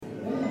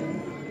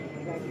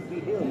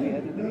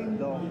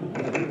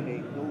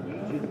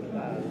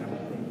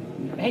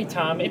Hey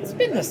Tom, it's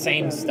been the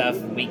same stuff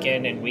week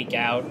in and week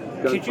out.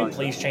 Could you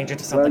please change it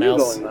to something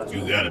else?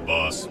 You got it,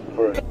 boss.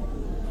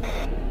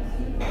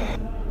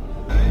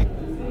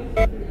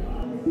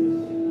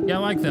 Yeah, I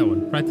like that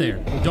one. Right there.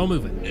 Don't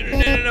move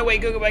it. No,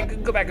 wait, go back.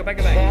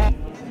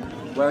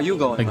 Where are you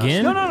going?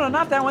 Again? No,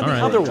 not that one, All the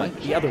right. other one.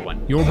 The other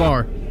one. Your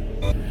bar.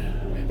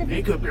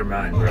 Make up your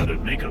mind, brother.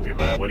 Make up your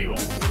mind. What do you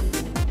want?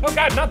 Oh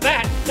god, not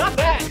that!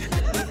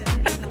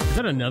 Is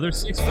that another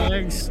Six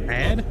Flags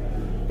ad?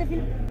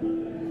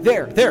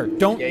 There,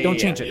 don't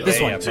change it. This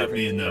one. Tip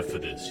me enough for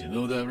this. You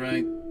know that,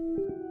 right?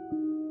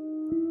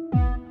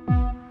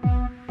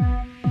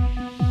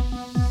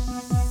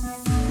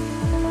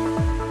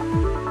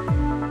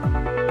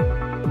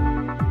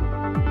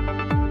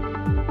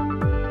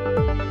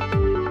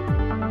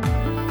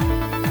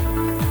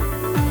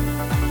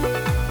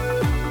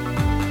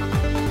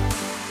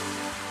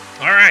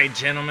 All right,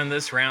 gentlemen,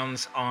 this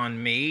round's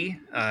on me.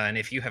 And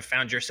if you have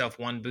found yourself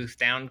one booth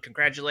down,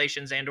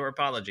 congratulations and or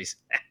apologies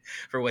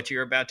for what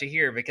you're about to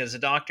hear, because a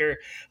doctor,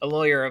 a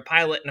lawyer, a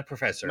pilot, and a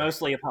professor.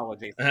 Mostly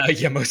apologies.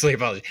 Mostly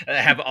apologies.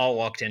 Have all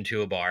walked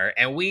into a bar.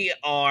 And we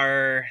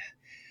are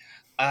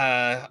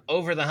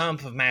over the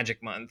hump of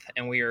Magic Month,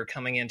 and we are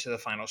coming into the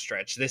final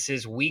stretch. This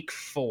is week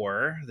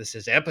 4. This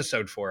is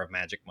episode 4 of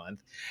Magic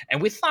Month.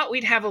 And we thought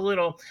we'd have a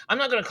little, I'm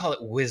not going to call it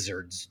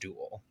Wizard's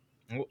Duel.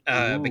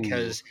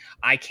 Because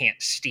I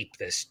can't steep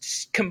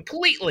this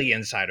completely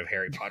inside of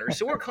Harry Potter.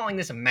 So we're calling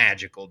this a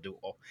magical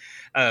duel.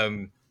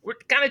 We're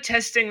kind of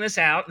testing this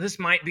out. This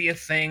might be a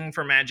thing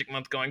for Magic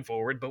Month going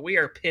forward, but we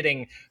are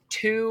pitting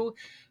 2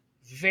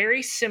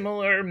 very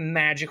similar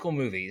magical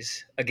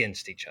movies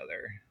against each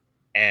other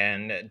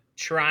and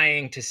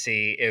trying to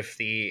see if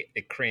the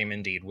cream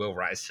indeed will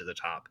rise to the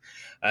top.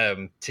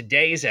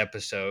 Today's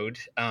episode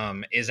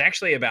is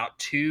actually about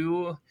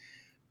 2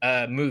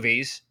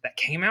 movies that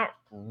came out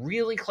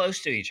really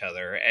close to each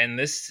other, and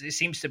this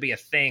seems to be a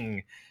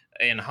thing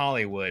in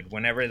Hollywood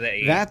whenever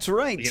they... That's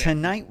right.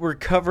 Tonight we're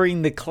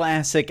covering the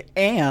classic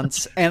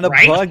Ants and A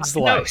Right? Bug's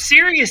Life. No,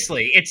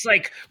 seriously. It's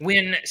like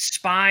when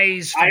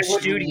spies from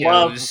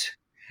studios...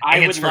 I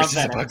Ants would love versus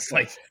that A Bug's episode.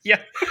 Life.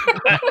 Yeah.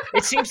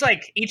 It seems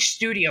like each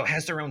studio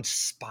has their own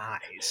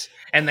spies,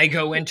 and they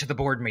go into the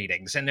board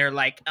meetings, and they're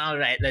like, all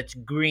right, let's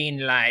green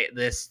light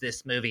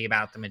this movie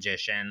about the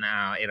magician.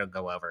 It'll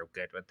go over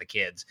good with the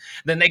kids.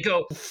 Then they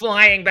go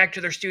flying back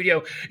to their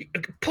studio,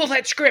 pull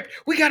that script.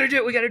 We got to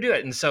do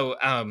it. And so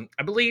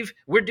I believe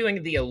we're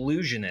doing The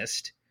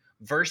Illusionist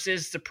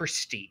versus The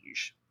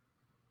Prestige.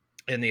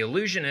 And The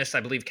Illusionist, I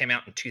believe, came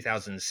out in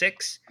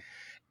 2006.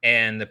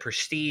 And The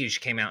Prestige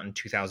came out in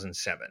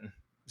 2007.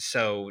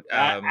 So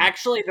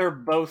actually, they're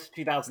both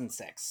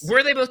 2006.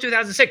 Were they both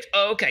 2006?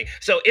 Oh, okay.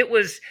 So it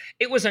was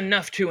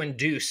enough to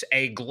induce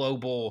a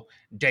global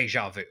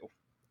deja vu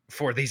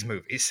for these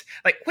movies.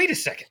 Like, wait a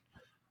second.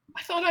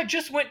 I thought I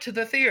just went to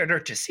the theater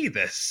to see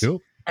this.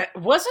 Cool.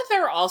 Wasn't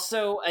there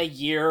also a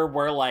year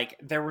where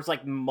there was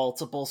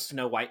multiple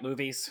Snow White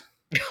movies?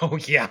 Oh,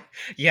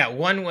 yeah.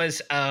 One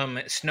was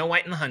Snow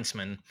White and the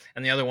Huntsman,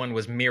 and the other one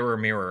was Mirror,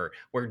 Mirror,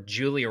 where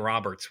Julia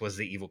Roberts was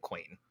the evil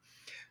queen.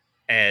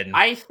 And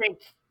I think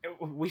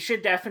we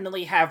should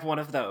definitely have one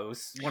of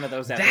those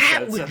episodes.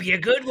 That would be a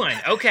good one.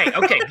 Okay,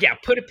 yeah,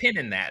 put a pin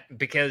in that,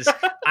 because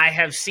I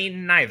have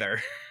seen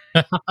neither.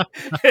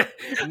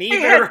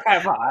 Neither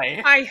have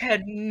I. I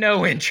had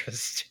no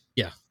interest.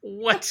 Yeah.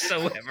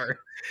 Whatsoever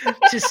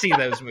to see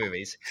those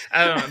movies.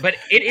 But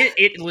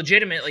it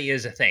legitimately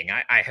is a thing.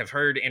 I have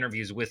heard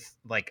interviews with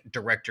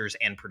directors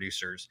and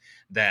producers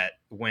that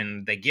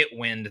when they get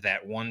wind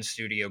that one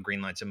studio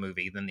greenlights a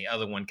movie, then the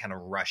other one kind of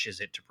rushes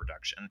it to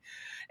production.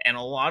 And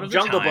a lot of the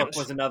Jungle times, Book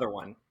was another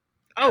one.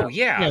 Oh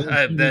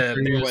yeah,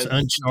 There was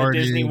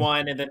Uncharted. the Disney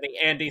one, and then the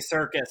Andy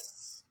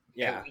Serkis.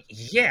 Yeah,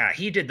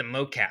 he did the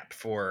mocap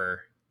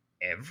for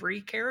every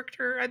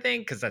character, I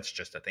think, because that's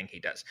just a thing he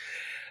does.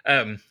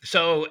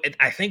 So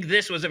I think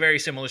this was a very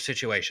similar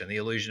situation, The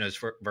Illusionist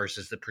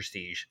versus The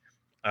Prestige.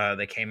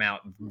 They came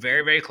out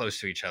very, very close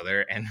to each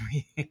other, and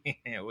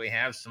we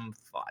have some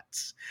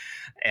thoughts.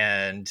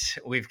 And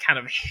we've kind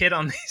of hit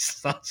on these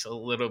thoughts a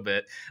little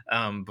bit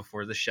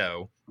before the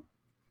show.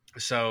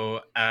 So,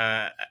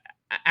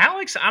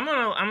 Alex, I'm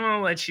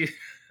gonna let you.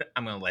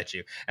 I'm going to let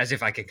you, as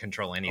if I can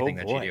control anything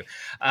that you do.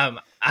 I'm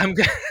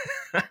going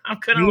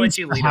to let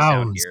you lead us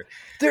out here.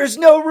 There's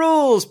no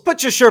rules.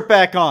 Put your shirt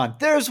back on.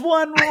 There's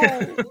one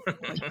rule.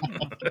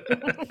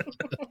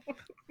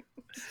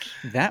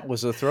 That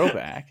was a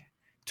throwback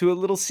to a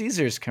Little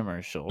Caesars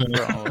commercial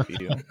for all of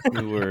you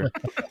who were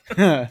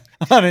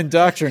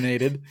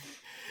unindoctrinated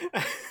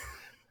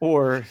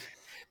or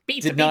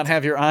did not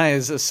have your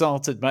eyes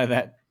assaulted by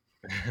that.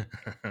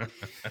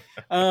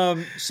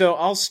 So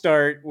I'll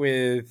start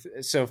with,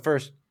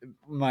 first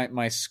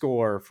my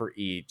score for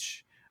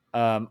each.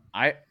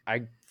 I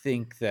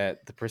think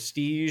that The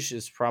Prestige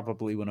is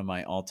probably one of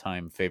my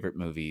all-time favorite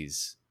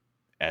movies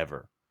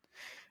ever.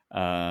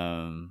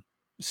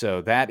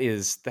 So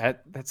that's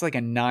like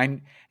a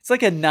 9. It's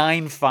like a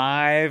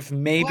 9.5,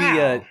 maybe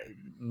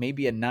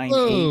maybe a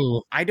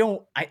 9.8.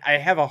 Whoa. I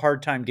have a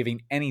hard time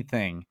giving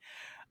anything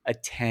a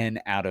 10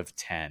 out of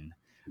 10.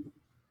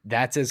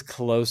 That's as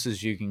close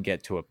as you can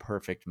get to a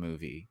perfect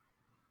movie.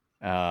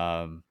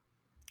 Yeah.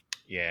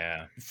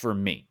 For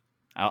me.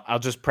 I'll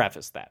just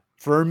preface that.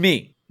 For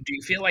me. Do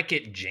you feel like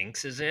it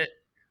jinxes it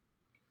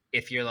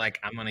if you're like,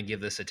 I'm going to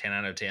give this a 10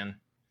 out of 10?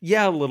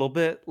 Yeah, a little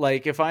bit.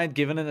 Like if I had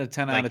given it a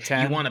 10 out of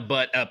 10. You want to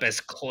butt up as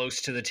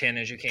close to the 10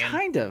 as you can?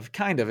 Kind of.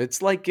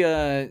 It's like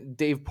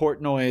Dave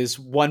Portnoy's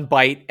One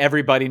Bite,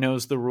 everybody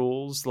knows the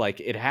rules.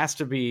 Like it has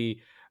to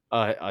be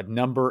a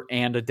number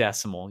and a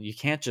decimal. You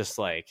can't just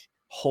like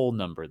whole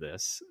number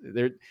this.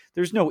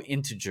 There's no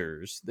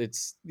integers.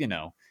 It's,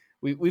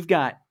 we've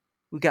got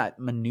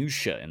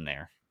minutia in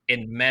there.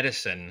 In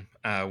medicine,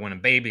 when a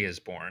baby is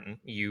born,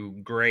 you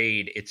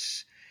grade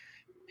its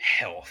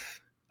health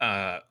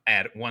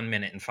at 1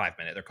 minute and 5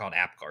 minutes. They're called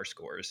APGAR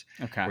scores.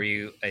 Okay. Where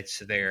you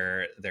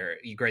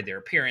grade their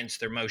appearance,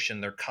 their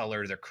motion, their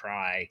color, their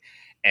cry.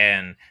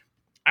 And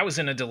I was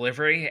in a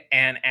delivery,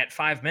 and at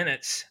 5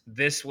 minutes,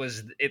 this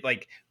was it.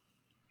 Like,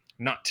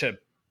 not to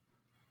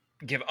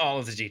give all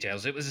of the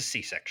details, it was a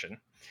C-section.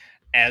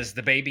 As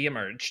the baby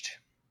emerged,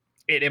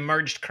 it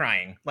emerged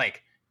crying.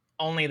 Like,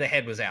 only the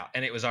head was out,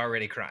 and it was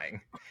already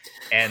crying.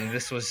 And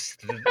this was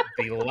the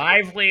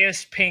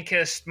liveliest,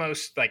 pinkest,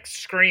 most like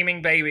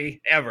screaming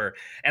baby ever.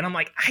 And I'm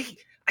like,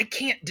 I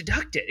can't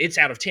deduct it. It's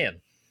out of 10.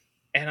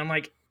 And I'm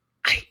like,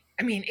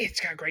 I mean,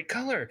 it's got great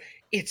color.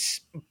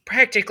 It's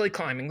practically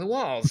climbing the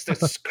walls.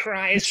 This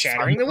cry is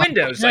shattering the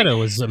windows. Like,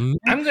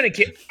 I'm gonna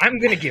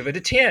give it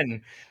a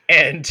 10.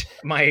 And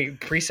my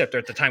preceptor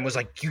at the time was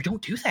like, you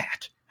don't do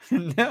that.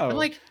 No. I'm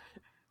like,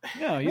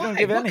 no, you why? don't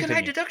give anything. What can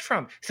I deduct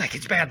from? It's like,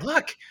 it's bad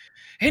luck.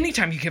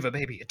 Anytime you give a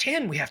baby a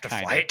 10, we have to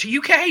fly it to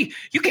UK.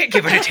 You can't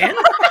give it a 10.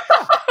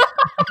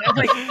 I'm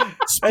like,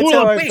 that's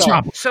how I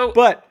felt. So,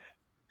 but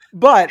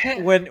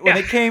when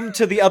it came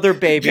to the other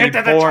baby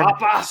born,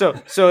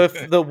 so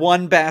if the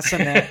one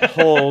bassinet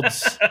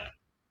holds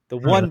the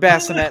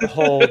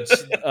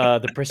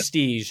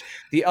prestige,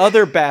 the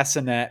other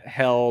bassinet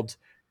held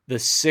the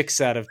 6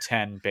 out of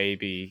 10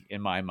 baby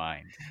in my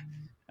mind.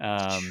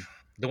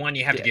 The one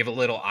you have to give a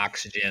little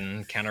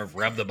oxygen, kind of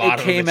rub the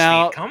bottom of its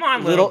out feet. Come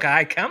on, little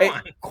guy, come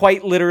on.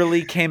 Quite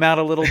literally came out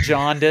a little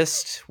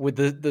jaundiced with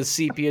the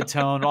sepia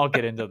tone. I'll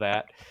get into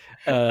that.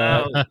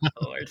 Oh,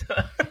 Lord.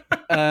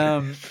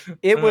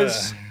 It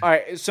was all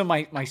right. So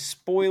my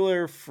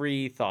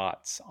spoiler-free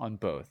thoughts on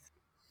both.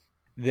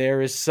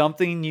 There is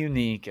something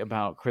unique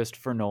about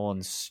Christopher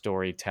Nolan's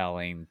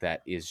storytelling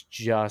that is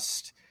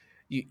just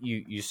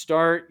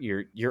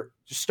you're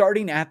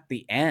starting at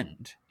the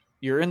end.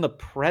 You're in the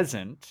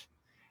present.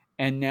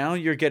 And now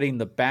you're getting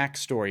the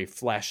backstory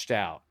fleshed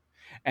out.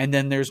 And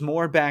then there's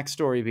more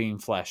backstory being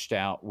fleshed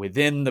out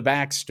within the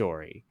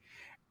backstory.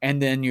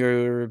 And then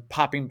you're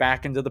popping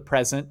back into the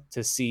present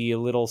to see a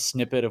little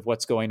snippet of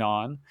what's going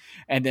on.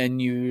 And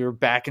then you're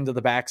back into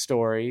the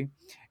backstory.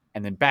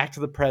 And then back to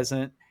the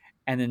present.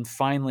 And then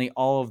finally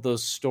all of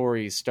those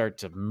stories start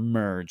to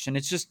merge. And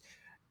it's just,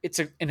 it's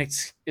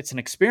an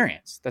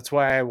experience. That's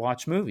why I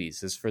watch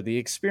movies, is for the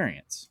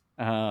experience.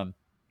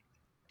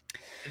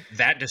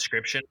 That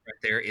description right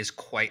there is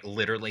quite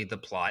literally the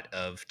plot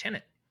of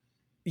Tenet.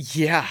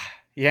 Yeah.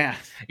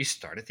 You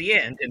start at the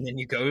end, and then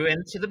you go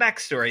into the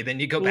backstory, then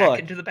you go back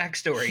into the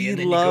backstory, and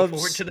then you go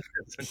forward to the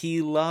present.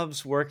 He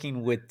loves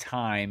working with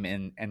time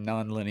and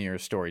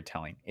nonlinear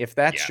storytelling. If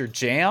that's your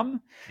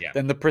jam,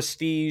 then The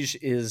Prestige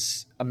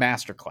is a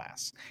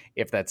masterclass.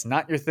 If that's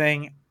not your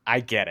thing,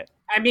 I get it.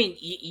 I mean,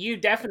 you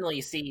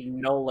definitely see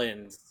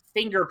Nolan's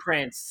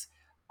fingerprints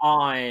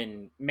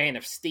on Man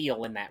of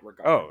Steel in that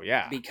regard. Oh,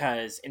 yeah.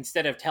 Because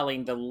instead of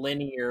telling the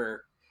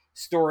linear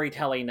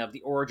storytelling of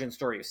the origin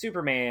story of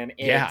Superman,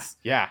 it's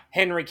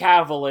Henry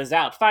Cavill is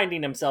out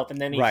finding himself,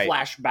 and then he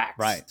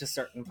flashbacks to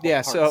certain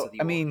parts of the origin.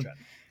 I mean,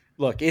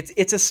 look,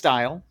 it's a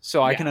style,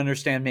 so I can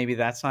understand maybe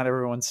that's not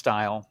everyone's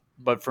style,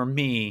 but for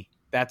me,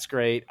 that's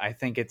great. I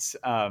think it's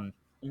I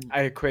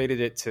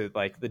equated it to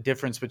like the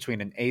difference between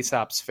an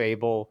Aesop's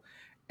fable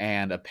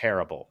and a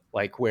parable,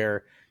 like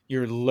where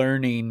you're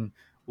learning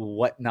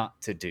what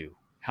not to do,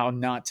 how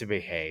not to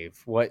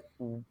behave, what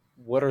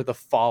are the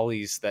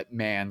follies that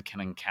man can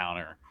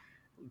encounter.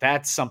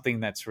 That's something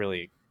that's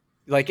really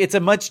like, it's a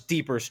much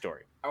deeper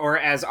story. Or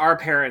as our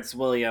parents,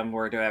 William,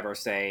 were to ever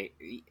say,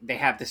 they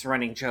have this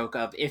running joke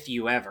of if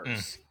you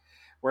evers,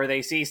 where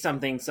they see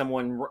someone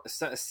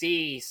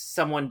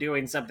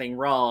doing something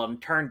wrong,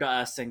 turn to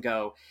us and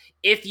go,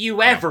 if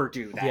you ever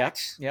do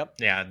that. Yep.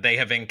 Yeah, they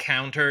have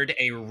encountered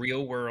a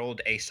real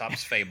world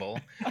Aesop's fable.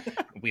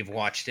 We've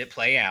watched it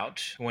play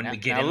out. When we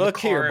get in the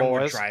car and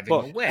we're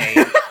driving away,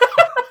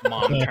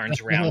 Mom turns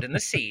around in the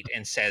seat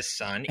and says,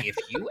 son, if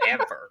you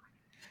ever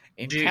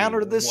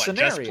encounter this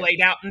scenario just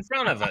played out in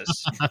front of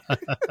us,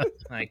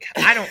 like,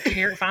 I don't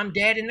care if I'm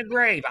dead in the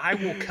grave, I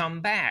will come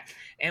back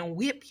and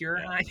whip your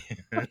eye.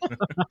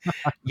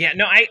 Yeah,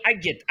 no, I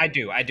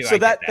do. So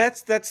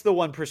that's the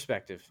one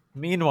perspective.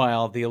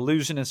 Meanwhile, the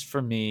illusionist,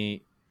 for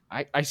me,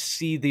 I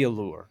see the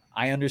allure.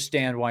 I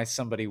understand why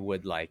somebody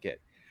would like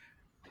it.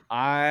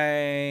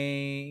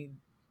 I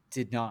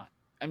did not.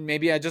 And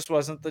maybe I just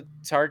wasn't the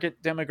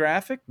target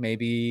demographic.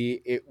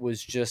 Maybe it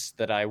was just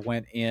that I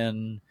went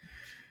in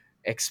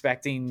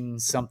expecting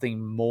something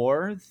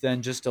more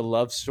than just a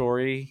love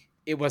story.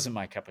 It wasn't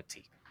my cup of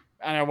tea.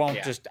 And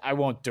I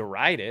won't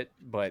deride it,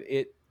 but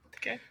it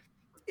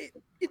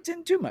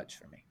didn't do much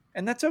for me.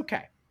 And that's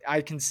okay.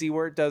 I can see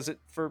where it does it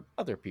for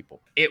other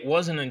people. It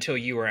wasn't until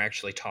you were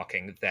actually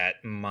talking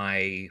that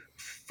my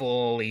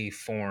fully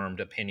formed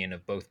opinion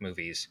of both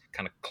movies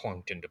kind of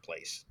clunked into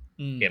place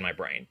in my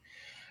brain.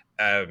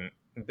 I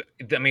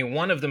mean,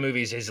 one of the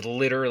movies is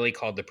literally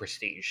called The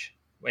Prestige.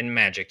 In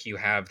magic, you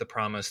have the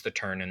promise, the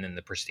turn, and then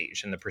the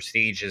prestige. And the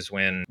prestige is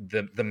when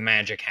the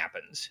magic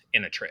happens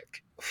in a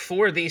trick.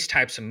 For these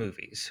types of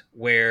movies,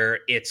 where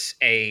it's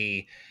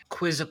a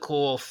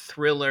quizzical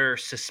thriller,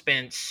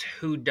 suspense,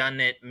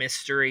 whodunit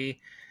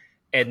mystery,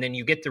 and then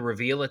you get the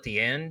reveal at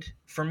the end,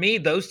 for me,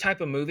 those type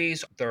of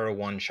movies, they're a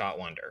one-shot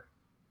wonder.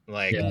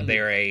 Like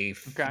they're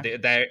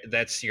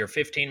that's your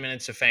 15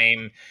 minutes of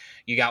fame.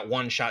 You got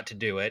one shot to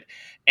do it.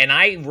 And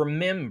I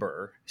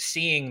remember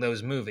seeing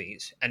those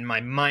movies and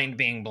my mind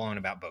being blown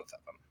about both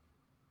of them.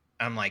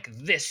 I'm like,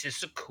 this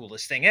is the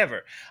coolest thing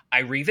ever. I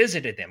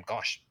revisited them.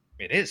 Gosh,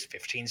 it is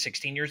 15,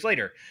 16 years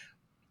later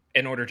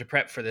in order to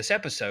prep for this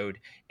episode.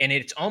 And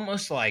it's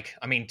almost like,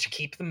 I mean, to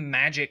keep the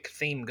magic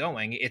theme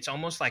going, it's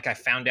almost like I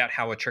found out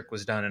how a trick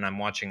was done and I'm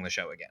watching the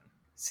show again.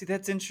 See,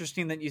 that's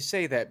interesting that you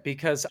say that,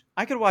 because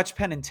I could watch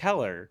Penn and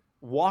Teller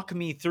walk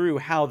me through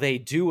how they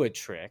do a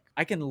trick.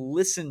 I can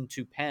listen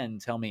to Penn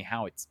tell me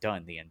how it's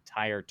done the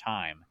entire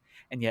time.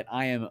 And yet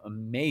I am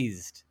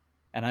amazed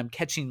and I'm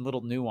catching little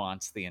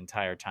nuance the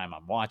entire time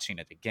I'm watching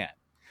it again.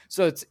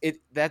 So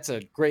that's a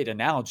great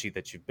analogy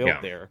that you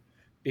built there,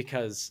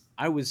 because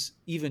I was,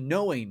 even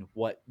knowing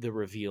what the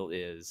reveal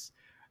is,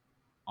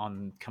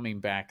 on coming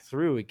back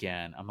through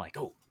again, I'm like,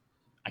 oh,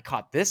 I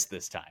caught this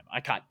time.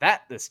 I caught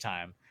that this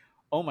time.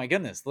 Oh my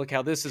goodness, look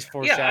how this is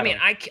foreshadowed. Yeah, I mean,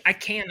 I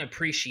can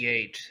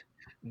appreciate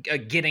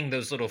getting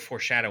those little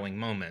foreshadowing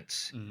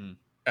moments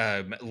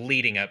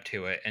leading up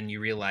to it, and you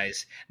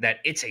realize that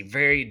it's a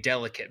very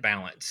delicate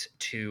balance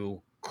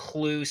to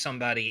clue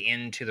somebody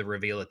into the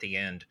reveal at the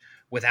end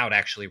without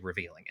actually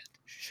revealing it.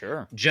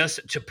 Sure.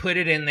 Just to put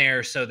it in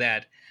there so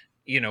that,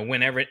 you know,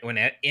 when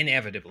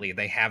inevitably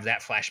they have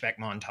that flashback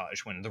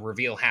montage when the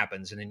reveal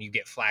happens, and then you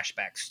get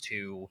flashbacks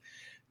to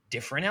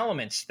different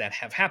elements that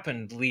have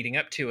happened leading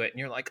up to it, and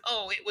you're like,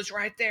 oh, it was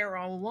right there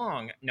all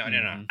along. No,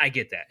 I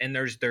get that. And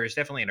there's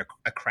definitely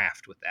a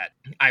craft with that.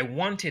 I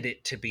wanted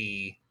it to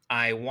be,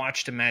 I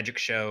watched a magic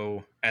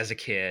show as a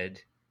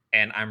kid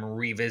and I'm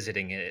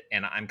revisiting it,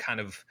 and I'm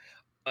kind of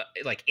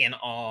like in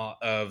awe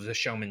of the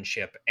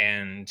showmanship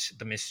and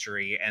the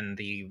mystery and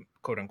the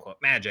quote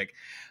unquote magic.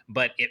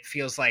 But it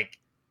feels like,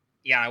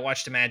 yeah, I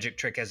watched a magic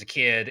trick as a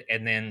kid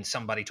and then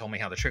somebody told me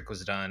how the trick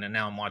was done, and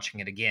now I'm watching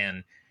it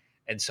again.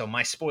 And so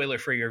my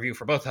spoiler-free review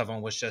for both of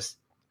them was just,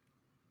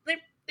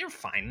 they're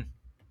fine.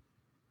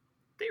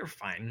 They're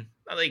fine.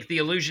 Like The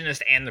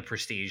Illusionist and The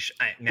Prestige.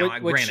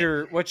 What's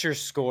your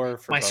score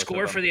for my both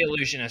score of them? for The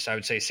Illusionist? I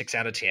would say 6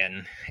 out of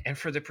 10, and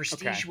for The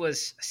Prestige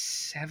was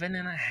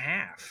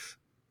 7.5.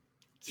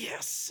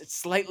 Yes, it's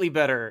slightly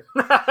better.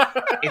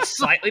 It's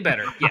slightly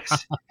better.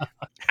 Yes,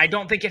 I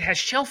don't think it has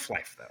shelf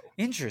life though.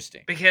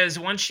 Interesting, because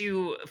once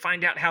you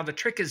find out how the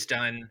trick is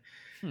done,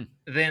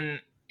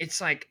 then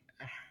it's like,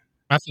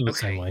 I feel the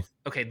same way.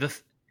 Okay,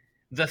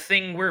 the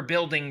thing we're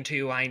building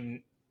to,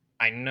 I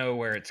know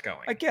where it's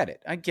going. I get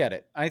it.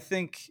 I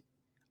think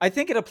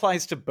it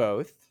applies to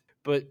both,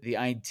 but the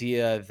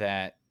idea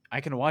that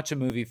I can watch a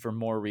movie for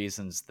more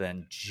reasons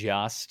than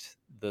just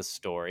the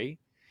story,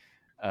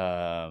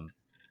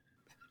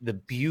 the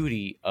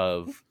beauty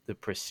of The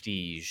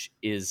Prestige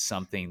is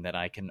something that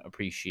I can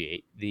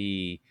appreciate.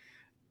 The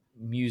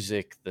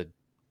music, the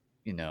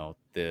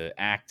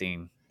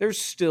acting, there's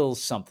still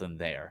something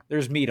there.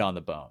 There's meat on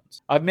the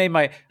bones. I've made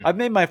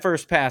my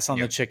first pass on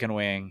the chicken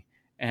wing,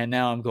 and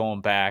now I'm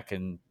going back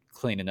and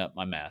cleaning up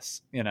my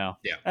mess.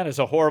 That is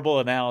a horrible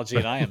analogy,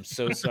 and I am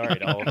so sorry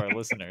to all of our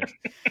listeners.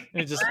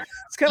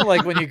 It's kind of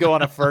like when you go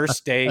on a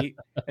first date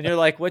and you're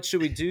like, what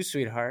should we do,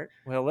 sweetheart?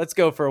 Well, let's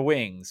go for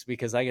wings,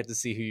 because I get to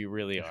see who you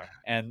really are.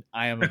 And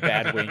I am a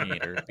bad wing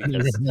eater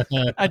because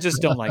I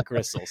just don't like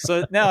gristle.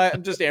 So now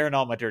I'm just airing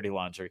all my dirty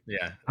laundry.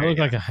 Yeah. I look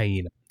like a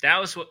hyena. That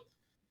was what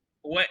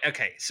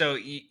okay, so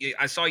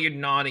I saw you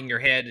nodding your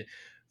head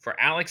for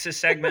Alex's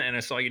segment, and I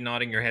saw you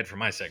nodding your head for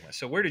my segment.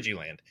 So where did you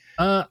land?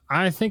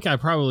 I think I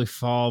probably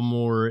fall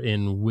more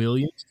in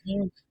Williams'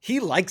 camp. He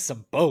likes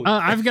them both.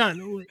 I've got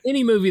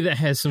any movie that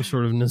has some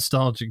sort of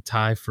nostalgic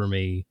tie for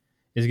me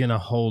is going to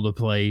hold a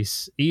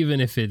place,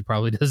 even if it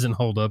probably doesn't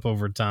hold up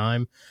over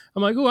time.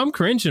 I'm like, oh, I'm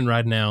cringing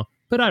right now,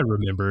 but I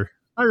remember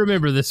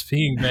this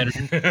being better.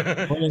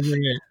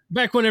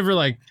 Whenever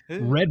like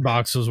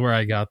Redbox was where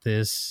I got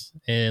this,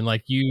 and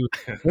like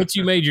once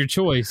you made your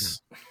choice,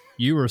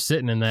 you were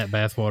sitting in that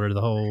bathwater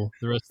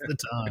the rest of the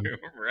time.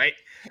 Right.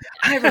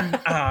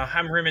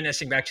 I'm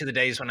reminiscing back to the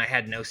days when I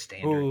had no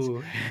standards.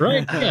 Ooh.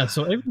 Right? Yeah,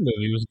 so every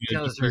movie was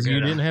good because you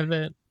didn't have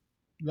that.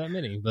 that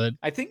many, but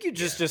I think you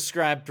just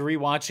described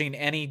rewatching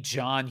any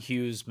John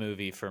Hughes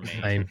movie for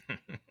me.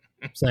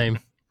 same.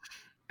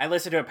 I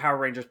listen to a Power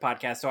Rangers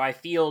podcast, so I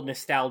feel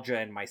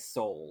nostalgia in my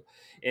soul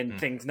in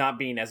things not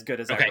being as good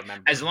as I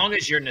remember. As long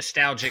as you're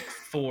nostalgic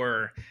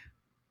for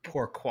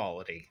poor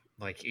quality.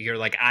 Like you're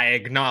like, I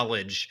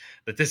acknowledge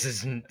that this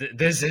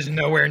is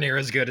nowhere near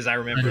as good as I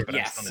remember, but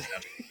I'm still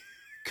nostalgic.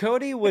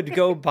 Cody would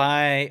go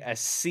buy a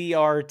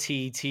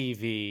CRT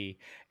TV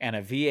and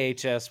a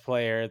VHS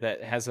player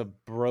that has a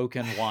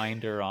broken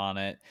winder on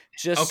it,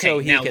 just so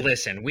he now could...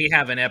 listen, we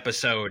have an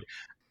episode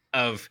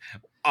of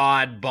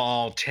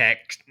oddball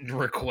tech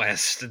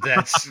request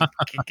that's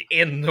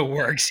in the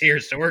works here,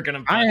 so we're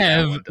gonna I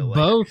have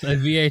both a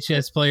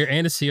VHS player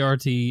and a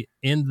CRT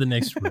in the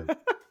next room.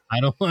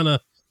 I don't want to.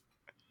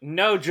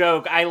 No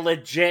joke, I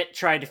legit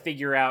tried to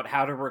figure out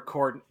how to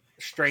record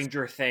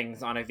Stranger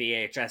Things on a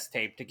VHS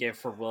tape to give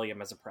for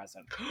William as a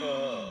present.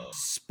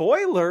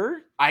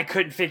 Spoiler! I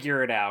couldn't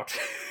figure it out.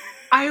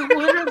 I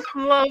would have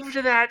loved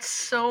that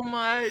so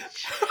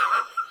much.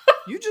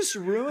 You just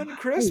ruined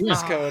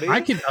Christmas, Cody.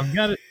 I've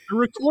got a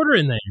recorder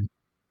in there.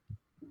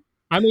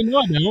 I mean, no,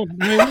 I don't.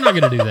 I mean, we're not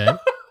going to do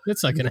that.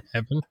 That's not going to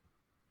happen.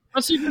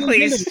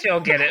 Please still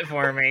get it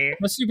for me.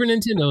 My Super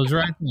Nintendo's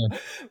right there.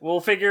 We'll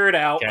figure it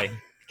out.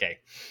 Okay.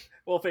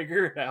 We'll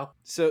figure it out.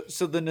 So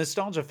the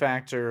nostalgia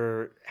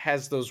factor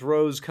has those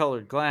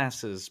rose-colored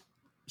glasses.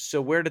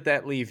 So where did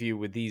that leave you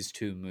with these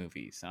two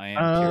movies? I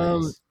am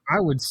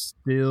curious.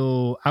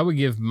 I would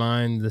give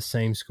mine the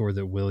same score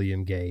that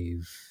William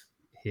gave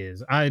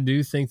his. I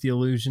do think The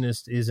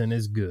Illusionist isn't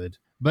as good,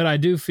 but I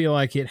do feel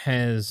like it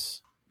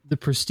has the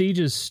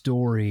Prestige's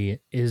story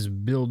is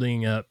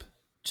building up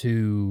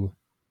to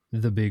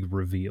the big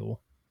reveal.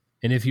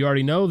 And if you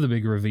already know the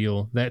big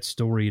reveal, that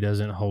story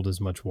doesn't hold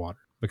as much water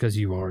because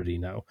you already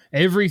know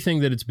everything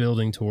that it's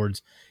building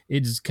towards.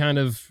 It's kind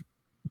of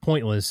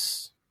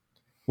pointless.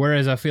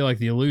 Whereas I feel like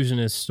The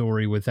Illusionist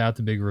story without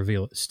the big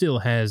reveal still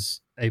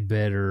has a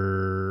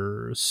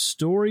better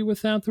story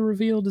without the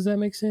reveal. Does that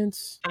make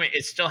sense? I mean,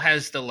 it still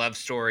has the love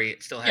story.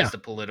 It still has the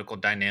political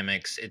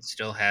dynamics. It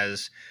still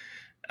has,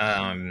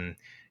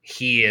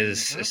 he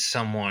is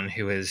someone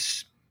who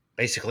is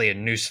basically a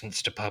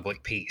nuisance to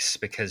public peace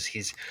because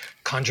he's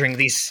conjuring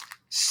these,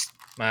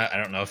 I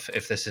don't know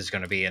if this is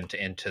going to be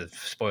into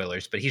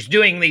spoilers, but he's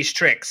doing these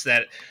tricks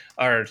that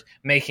are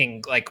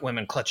making like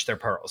women clutch their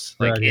pearls.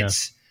 Like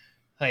it's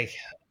like,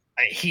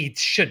 he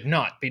should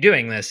not be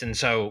doing this. And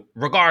so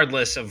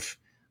regardless of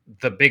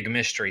the big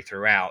mystery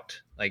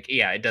throughout, like,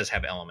 yeah, it does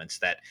have elements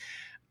that,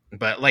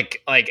 but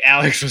like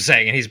Alex was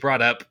saying, and he's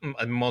brought up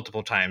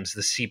multiple times,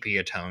 the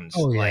sepia tones.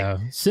 Oh yeah.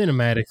 Like,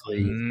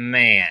 cinematically,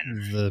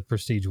 man, the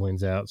Prestige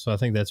wins out. So I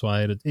think that's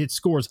why it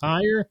scores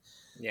higher.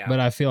 Yeah. But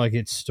I feel like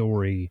its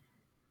story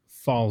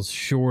falls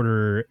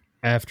shorter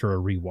after a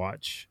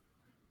rewatch.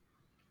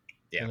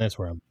 Yeah. And that's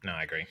where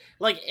I agree.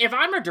 Like if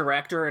I'm a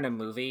director in a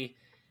movie,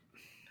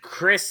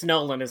 Chris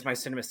Nolan is my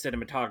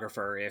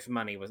cinematographer if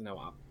money was no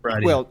object.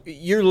 Right. Well,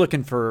 you're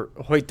looking for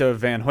Hoyte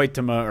van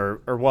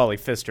Hoytema or Wally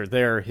Pfister.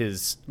 They're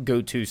his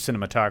go-to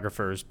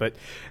cinematographers, but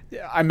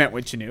I meant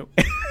what you knew.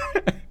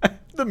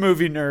 The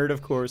movie nerd,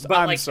 of course. But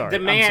I'm sorry. The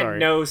man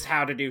knows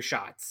how to do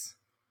shots.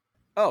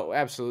 Oh,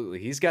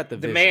 absolutely. He's got the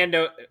vision. The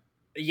man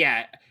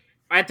yeah.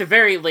 At the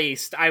very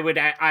least, I would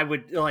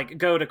like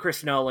go to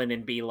Chris Nolan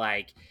and be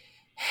like,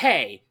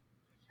 "Hey,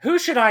 who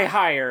should I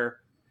hire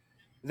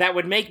that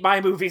would make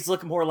my movies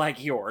look more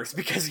like yours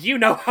because you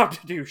know how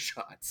to do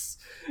shots."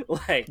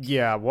 Like,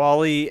 yeah,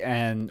 Wally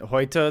and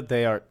Hoyte,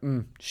 they are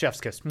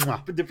chef's kiss.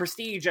 But the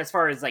Prestige, as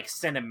far as like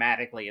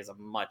cinematically, is a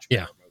much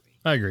better movie.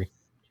 I agree.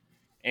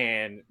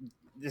 And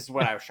this is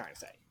what I was trying to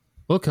say.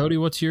 Well, Cody,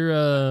 what's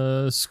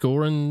your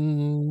score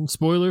and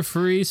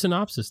spoiler-free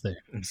synopsis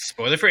there?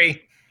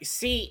 Spoiler-free.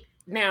 See,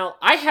 now,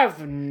 I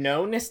have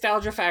no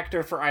nostalgia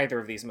factor for either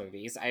of these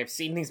movies. I have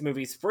seen these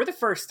movies for the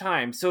first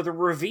time, so the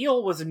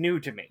reveal was new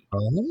to me.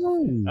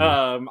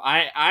 Oh.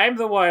 I'm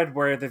the one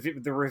where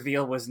the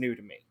reveal was new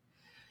to me.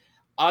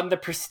 On The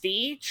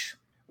Prestige,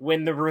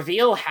 when the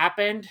reveal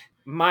happened,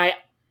 my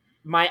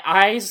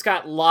eyes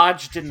got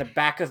lodged in the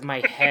back of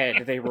my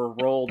head. They were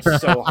rolled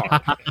so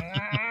hard.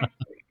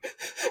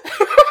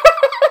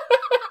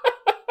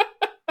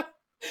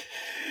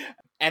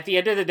 At the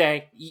end of the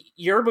day,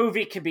 your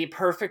movie could be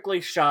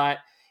perfectly shot.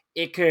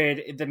 It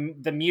could,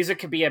 the music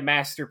could be a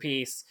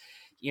masterpiece.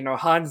 You know,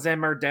 Hans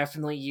Zimmer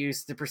definitely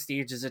used The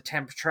Prestige as a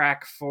temp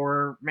track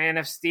for Man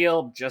of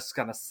Steel. Just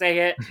gonna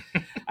say it.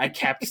 I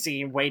kept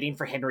waiting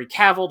for Henry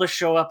Cavill to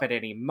show up at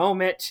any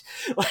moment.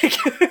 Like,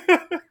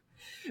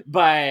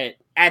 but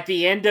at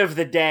the end of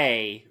the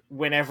day,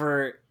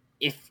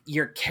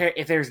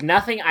 if there's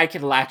nothing I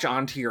can latch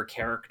onto your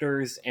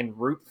characters and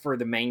root for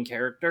the main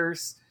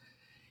characters,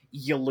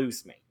 you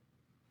lose me.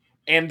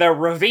 And the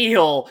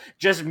reveal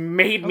just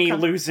made me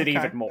lose it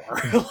even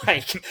more.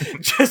 Like,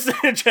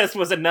 just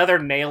was another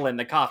nail in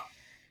the coffin.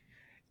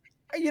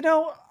 You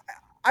know,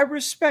 I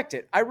respect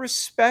it. I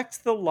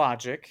respect the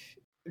logic.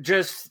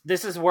 Just,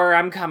 this is where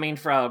I'm coming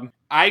from.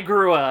 I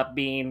grew up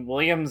being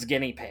William's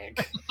guinea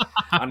pig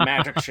on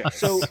magic shows.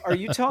 So, are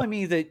you telling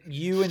me that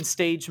you and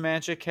stage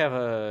magic have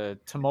a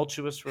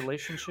tumultuous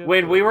relationship?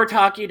 When we were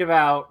talking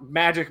about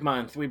Magic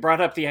Month, we brought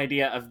up the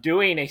idea of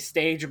doing a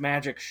stage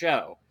magic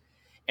show.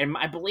 And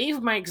I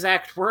believe my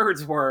exact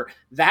words were,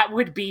 that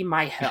would be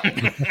my hell.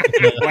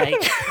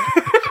 Like,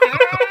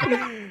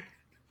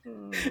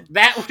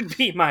 that would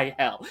be my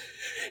hell.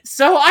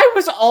 So I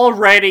was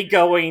already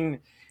going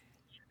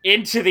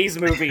into these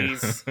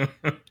movies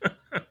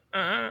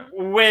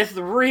with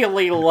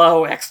really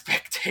low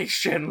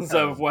expectations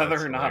of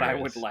whether or not I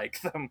would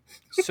like them.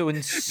 So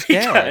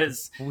instead,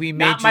 Because we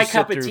made not you my sit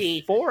cup of through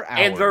tea, 4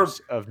 and they're- hours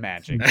of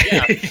magic.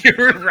 Yeah.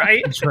 You're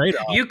right.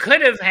 Trade-off. You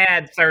could have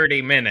had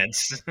 30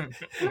 minutes.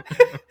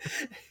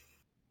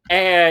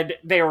 And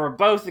they were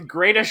both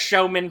Greatest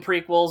Showman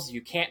prequels.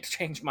 You can't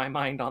change my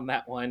mind on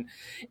that one.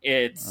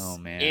 Oh,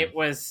 man. It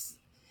was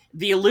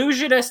The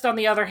Illusionist. On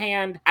the other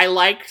hand, I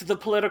liked the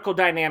political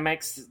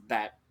dynamics.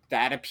 That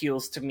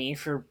appeals to me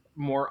for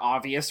more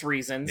obvious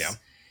reasons. Yeah.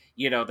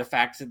 You know, the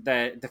fact of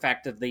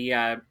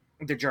the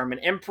German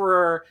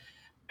Emperor.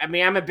 I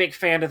mean, I'm a big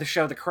fan of the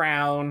show The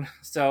Crown,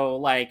 so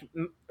like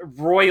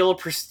royal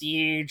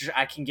prestige,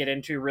 I can get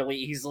into really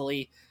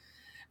easily.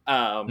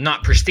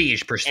 Not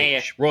prestige,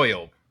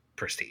 royal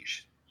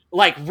prestige.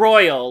 Like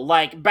royal,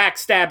 like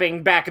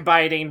backstabbing,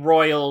 backbiting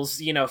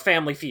royals, you know,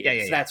 family feuds,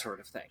 Yeah. that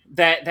sort of thing.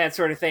 That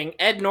sort of thing.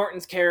 Ed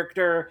Norton's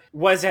character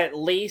was, at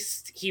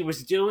least he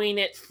was doing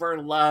it for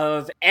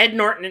love. Ed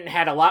Norton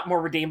had a lot more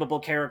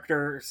redeemable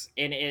characters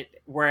in it,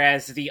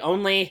 whereas the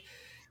only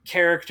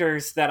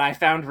characters that I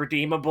found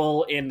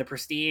redeemable in The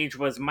Prestige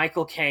was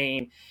Michael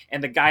Caine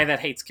and the guy that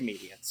hates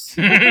comedians.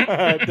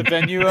 The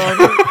venue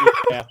owner?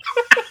 Yeah.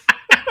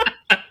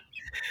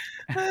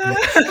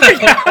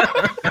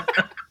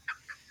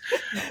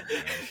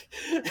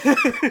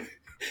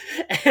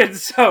 And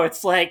so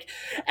it's like,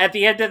 at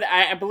the end of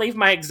I believe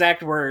my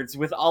exact words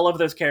with all of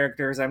those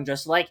characters, I'm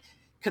just like,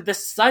 could the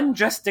sun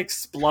just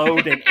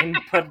explode and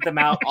put them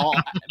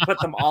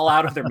all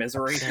out of their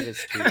misery? That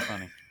is too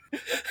funny.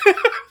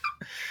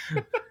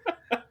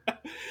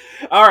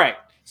 All right.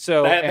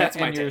 So, That's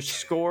my and your take.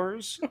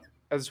 scores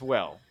as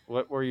well.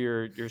 What were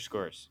your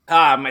scores?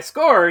 My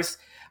scores,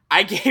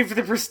 I gave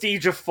The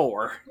Prestige a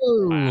 4.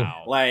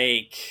 Wow.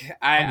 Like,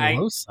 On the I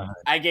low side.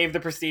 I gave The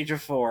Prestige a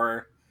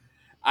 4.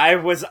 I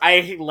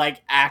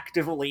like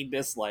actively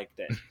disliked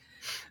it.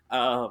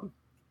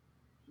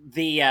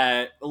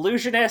 The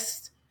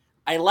Illusionist,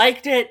 I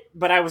liked it,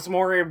 but I was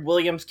more in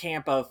Williams'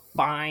 camp of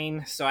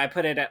fine, so I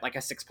put it at like a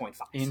 6.5.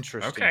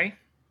 Interesting.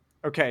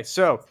 Okay,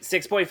 so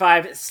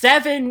 6.5.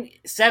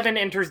 7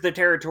 enters the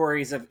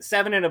territories of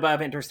 7 and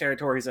above enters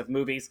territories of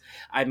movies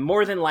I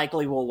more than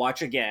likely will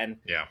watch again.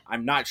 Yeah.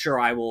 I'm not sure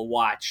I will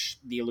watch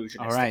The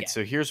Illusionist all right, again.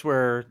 so here's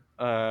where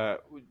a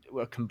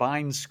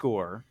combined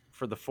score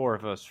for the four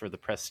of us for the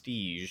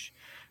Prestige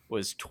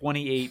was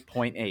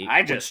 28.8.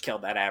 I just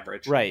killed that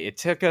average. Right. It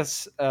took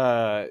us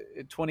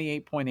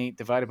 28.8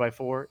 divided by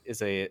 4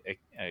 is an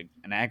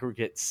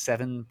aggregate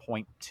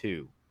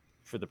 7.2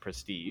 for the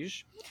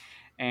Prestige.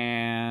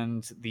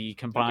 And the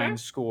combined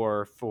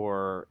score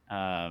for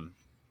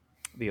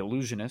The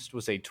Illusionist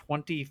was a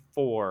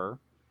 24.5.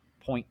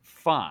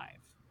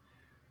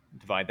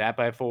 Divide that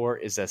by 4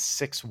 is a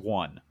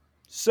 6.1.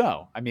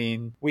 So, I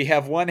mean, we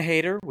have one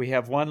hater, we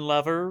have one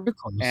lover,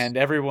 and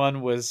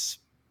everyone was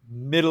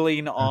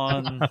middling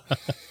on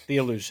The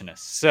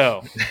Illusionist.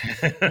 So,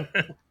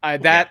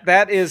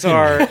 that is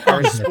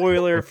our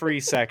spoiler-free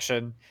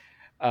section.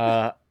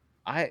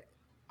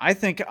 I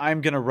think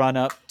I'm going to run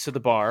up to the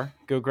bar,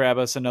 go grab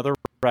us another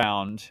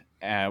round.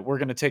 We're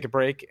going to take a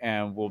break,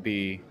 and we'll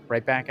be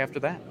right back after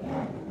that.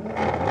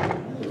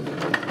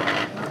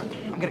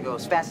 I'm gonna go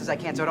as fast as I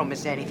can so I don't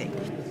miss anything.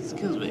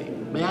 Excuse me,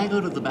 may I go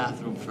to the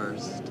bathroom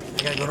first?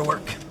 I gotta go to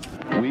work.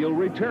 We'll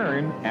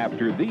return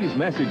after these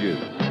messages.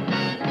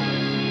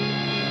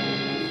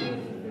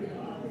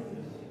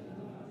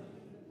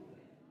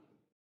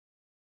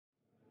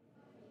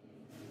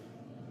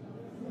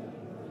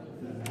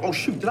 Oh,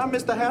 shoot, did I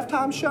miss the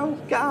halftime show?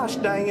 Gosh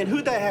dang it,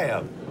 who'd they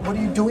have? What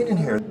are you doing in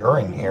here? You're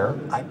in here.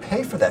 I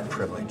pay for that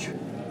privilege.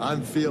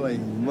 I'm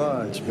feeling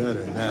much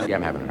better now. Yeah,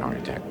 I'm having an heart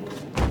attack.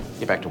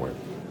 Get back to work.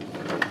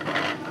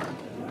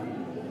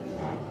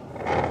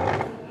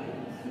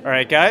 All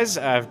right, guys,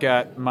 I've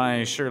got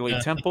my Shirley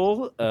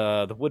Temple,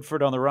 the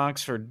Woodford on the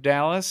Rocks for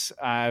Dallas.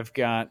 I've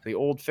got the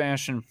Old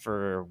Fashioned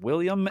for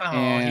William. Oh, he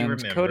and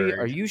remembered. Cody,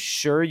 are you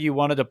sure you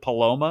wanted a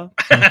Paloma?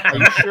 Are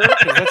you sure?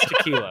 Because that's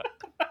tequila.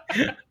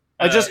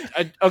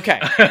 Okay.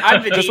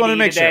 I'm the just DD wanted to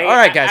make today. sure. All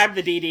right, guys. I'm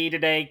the DD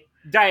today.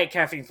 Diet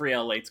caffeine-free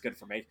L8's good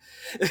for me.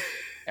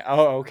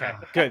 Oh, okay.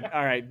 Good.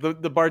 All right.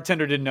 The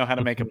bartender didn't know how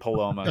to make a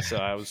Paloma, so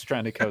I was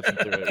trying to coach him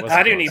through it. It wasn't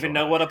I didn't going even so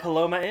know well. what a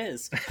Paloma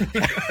is.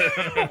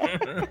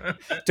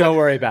 Don't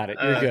worry about it.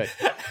 You're good.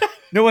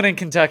 No one in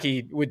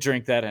Kentucky would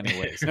drink that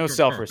anyways. No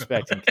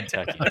self-respect in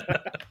Kentucky.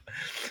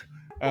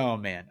 Oh,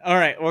 man. All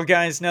right. Well,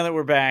 guys, now that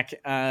we're back,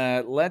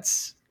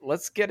 let's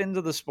let's get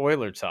into the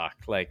spoiler talk.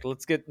 Like,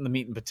 let's get in the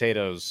meat and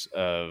potatoes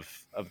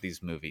of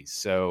these movies.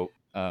 So,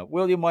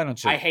 William, why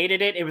don't you? I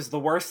hated it. It was the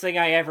worst thing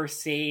I ever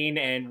seen,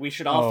 and we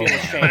should all feel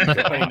ashamed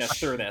for putting us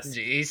through this.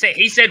 He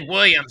said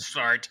Williams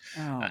start.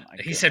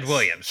 He said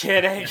Williams.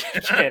 Kidding.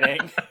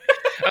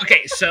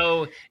 Okay,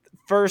 so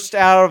first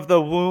out of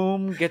the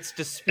womb gets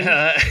to speak.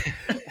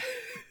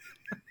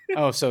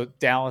 Oh, so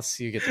Dallas,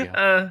 you get to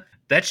go.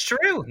 That's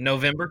true.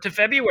 November to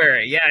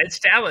February. Yeah, it's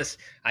Dallas.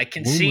 I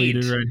concede.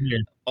 Right here.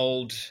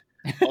 Old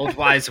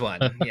wise one.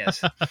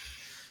 Yes.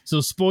 So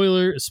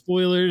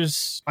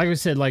spoilers. Like I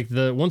said, like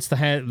once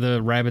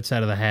the rabbit's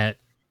out of the hat,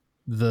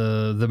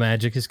 the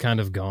magic is kind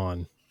of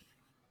gone,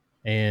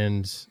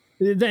 and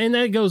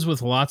that goes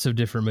with lots of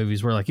different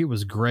movies where like it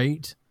was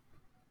great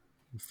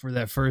for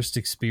that first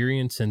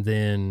experience, and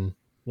then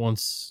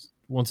once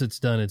it's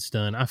done, it's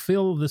done. I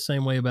feel the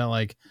same way about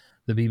like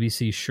the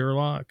BBC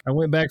Sherlock. I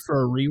went back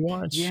for a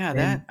rewatch.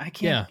 Yeah, I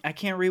can't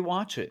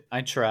rewatch it.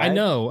 I tried. I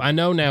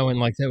know now, and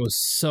like that was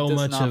so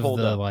much of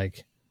the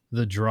like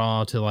the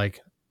draw to like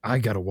I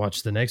got to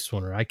watch the next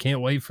one, or I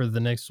can't wait for the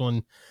next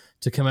one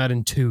to come out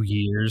in 2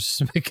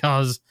 years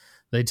because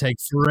they take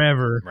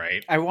forever.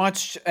 Right. I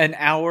watched an 1.5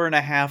 hour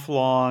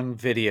long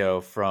video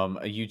from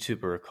a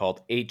YouTuber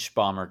called H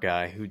Bomber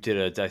Guy who did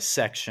a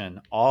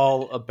dissection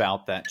all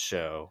about that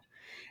show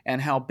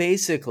and how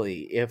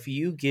basically if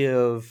you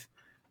give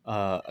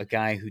a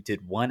guy who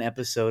did one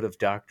episode of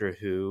Doctor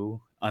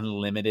Who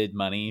unlimited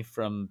money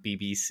from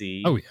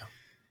BBC, oh yeah,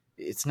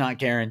 it's not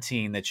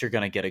guaranteeing that you're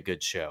going to get a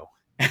good show.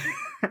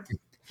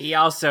 He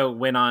also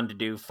went on to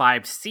do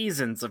 5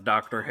 seasons of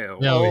Doctor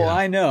Who.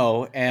 I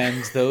know.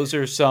 And those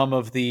are some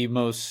of the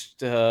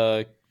most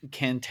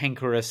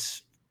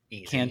cantankerous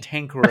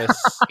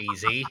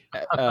easy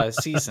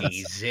seasons.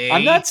 Easy.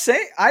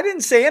 I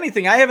didn't say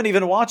anything. I haven't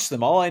even watched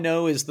them. All I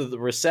know is the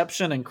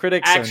reception and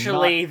critics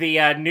Actually,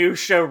 the new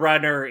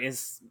showrunner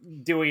is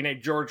doing a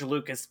George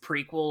Lucas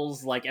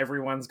prequels, like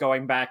everyone's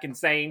going back and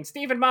saying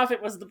Stephen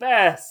Moffat was the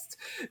best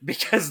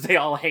because they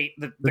all hate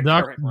the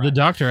current run. The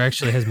Doctor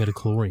actually has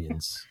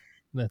midichlorians.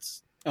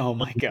 That's oh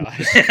my gosh.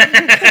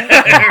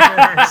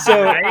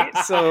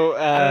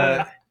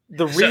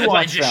 The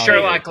rewatch value.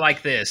 Sherlock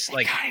like this,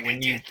 like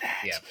when you,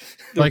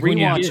 the like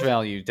rewatch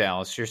value,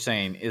 Dallas, you're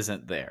saying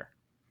isn't there.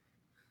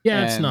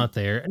 Yeah, it's not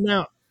there.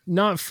 Now,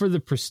 not for the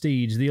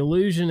Prestige. The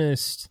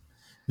Illusionist,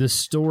 the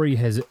story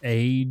has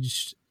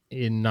aged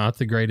in not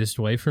the greatest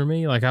way for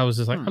me. Like I was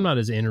just like, I'm not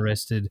as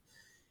interested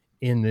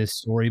in this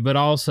story, but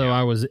also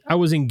I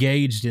was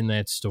engaged in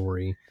that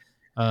story.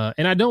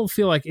 And I don't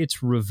feel like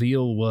its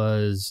reveal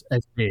was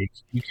as big.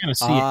 You kind of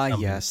see it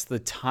coming. Yes, the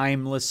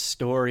timeless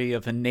story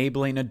of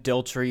enabling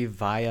adultery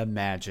via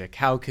magic.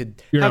 How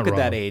could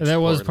that age?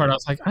 That was part. I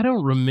was like, I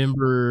don't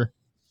remember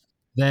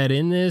that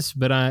in this,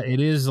 but it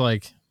is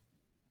like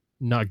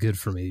not good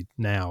for me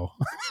now.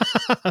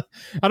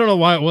 I don't know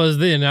why it was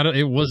then.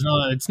 It was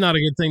not. It's not a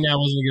good thing now. It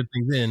wasn't a good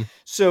thing then.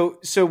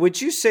 So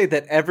would you say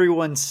that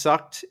everyone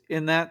sucked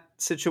in that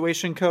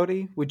situation,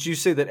 Cody? Would you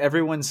say that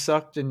everyone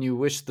sucked and you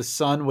wish the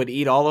sun would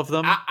eat all of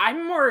them?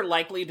 I'm more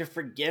likely to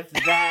forgive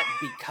that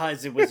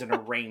because it was an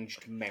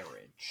arranged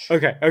marriage.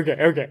 Okay.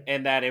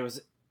 And that it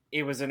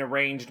was an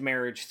arranged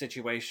marriage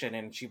situation,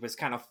 and she was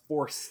kind of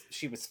forced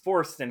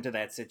into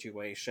that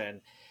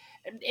situation.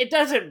 It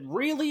doesn't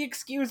really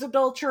excuse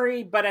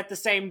adultery, but at the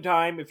same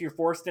time, if you're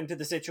forced into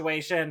the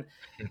situation,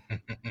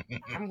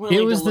 I'm willing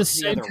it was to the look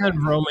same the other kind way.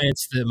 of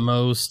romance that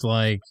most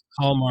like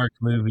Hallmark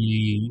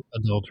movie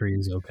adultery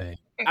is okay.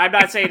 I'm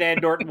not saying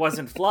Ed Norton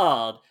wasn't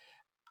flawed.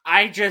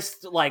 I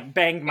just like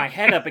banged my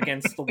head up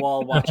against the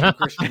wall watching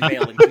Christian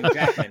Bale and Hugh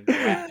Jackman go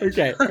at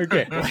it.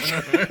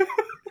 Okay.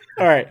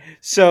 All right.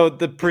 So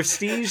the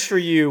Prestige for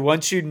you,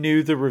 once you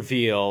knew the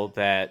reveal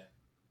that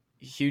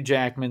Hugh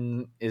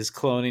Jackman is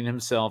cloning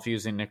himself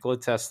using Nikola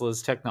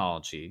Tesla's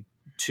technology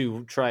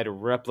to try to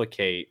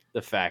replicate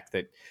the fact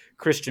that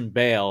Christian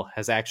Bale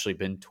has actually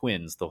been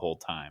twins the whole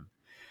time.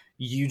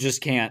 You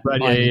just can't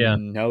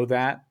know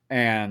that.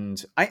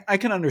 And I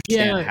can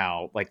understand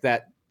how like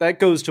that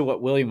goes to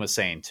what William was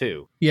saying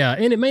too. Yeah.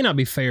 And it may not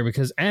be fair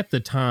because at the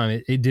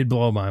time it did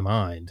blow my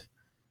mind,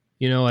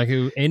 you know, like,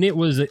 it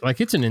was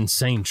like, it's an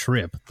insane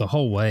trip the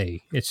whole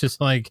way. It's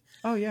just like,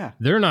 oh yeah,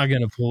 they're not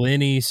going to pull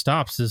any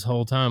stops this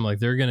whole time. Like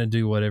they're going to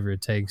do whatever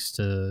it takes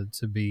to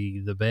be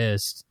the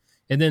best.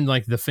 And then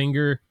like the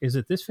finger, is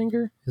it this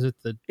finger? Is it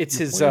it's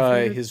his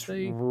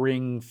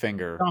ring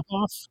finger, chop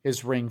off?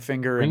 His ring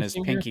finger and his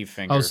pinky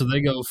finger. Oh, so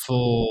they go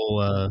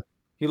full,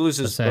 he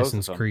loses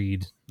Assassin's both of them.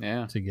 Creed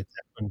to get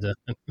that one done.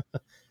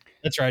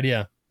 That's right.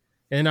 Yeah.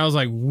 And I was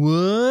like,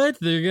 what?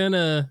 They're going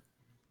to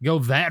go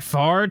that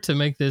far to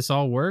make this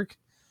all work?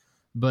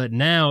 But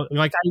now,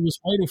 like, I was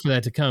waiting for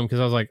that to come because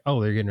I was like,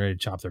 oh, they're getting ready to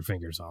chop their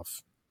fingers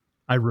off.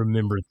 I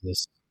remembered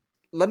this.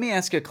 Let me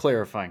ask a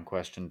clarifying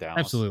question, Dallas.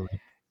 Absolutely.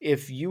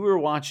 If you were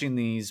watching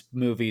these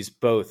movies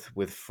both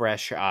with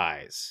fresh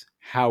eyes,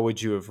 how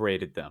would you have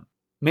rated them?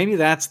 Maybe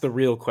that's the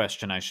real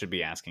question I should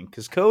be asking,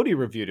 because Cody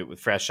reviewed it with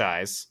fresh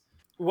eyes.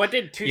 What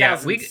did Yeah,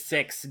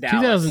 2006 Dallas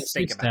 2006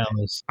 think about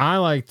Dallas. I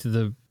liked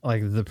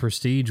the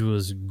Prestige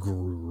was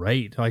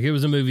great. Like it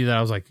was a movie that I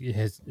was like,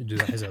 has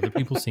other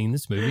people seen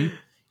this movie?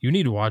 You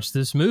need to watch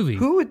this movie.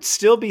 Who would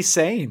still be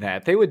saying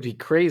that? They would be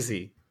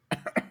crazy.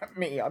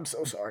 Me, I'm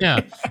so sorry.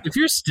 Yeah, if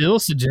you're still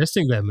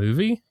suggesting that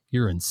movie,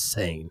 you're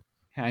insane.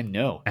 I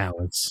know,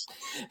 Alex.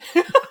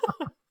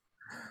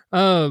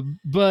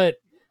 But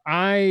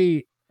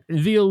The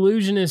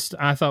Illusionist,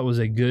 I thought was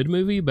a good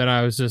movie, but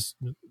I was just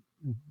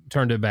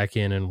turned it back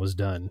in and was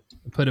done.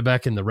 Put it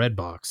back in the red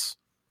box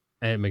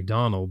at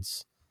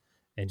McDonald's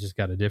and just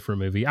got a different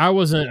movie. I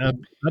didn't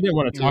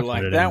want to talk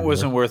about it that anymore.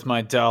 wasn't worth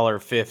my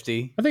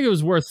 $1.50. I think it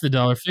was worth the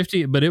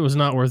 $1.50, but it was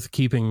not worth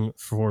keeping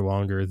for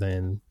longer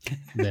than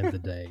the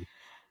day.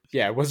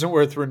 Yeah, it wasn't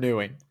worth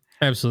renewing.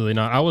 Absolutely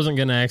not. I wasn't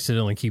going to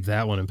accidentally keep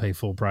that one and pay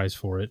full price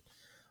for it,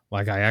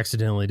 like I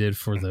accidentally did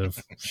for the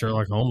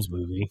Sherlock Holmes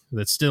movie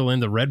that's still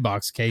in the red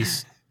box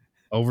case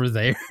over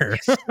there.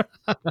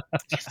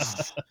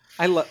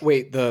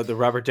 Wait, the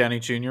Robert Downey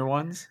Jr.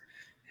 ones?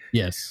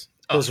 Yes.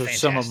 Those are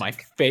some of my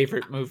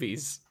favorite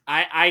movies.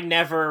 I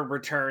never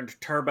returned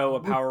Turbo, a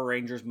Power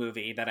Rangers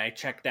movie that I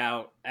checked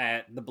out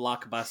at the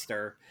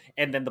Blockbuster,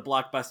 and then the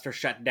Blockbuster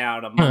shut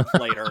down a month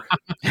later.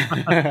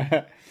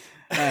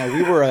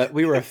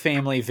 We were a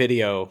family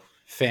video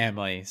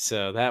family,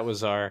 so that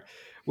was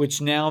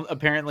which now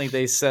apparently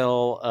they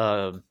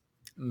sell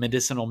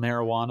medicinal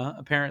marijuana,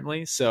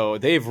 apparently. So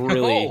they've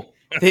really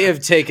they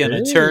have taken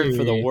a turn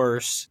for the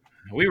worse.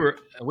 We were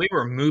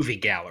a movie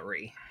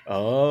gallery.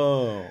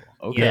 Oh,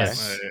 okay.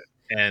 Yes.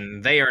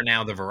 And they are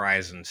now the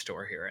Verizon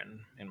store here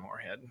in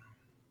Moorhead.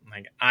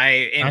 Like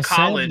in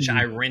college,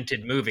 I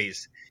rented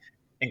movies.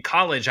 In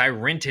college, I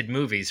rented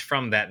movies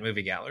from that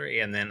movie gallery,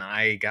 and then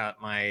I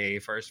got my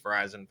first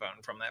Verizon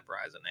phone from that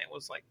Verizon. It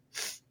was like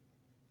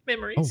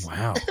memories. Oh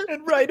wow!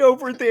 And right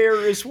over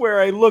there is where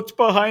I looked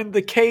behind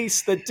the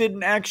case that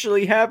didn't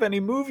actually have any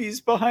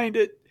movies behind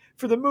it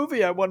for the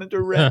movie I wanted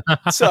to rent.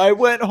 So I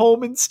went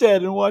home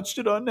instead and watched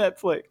it on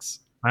Netflix.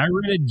 I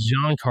rented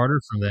John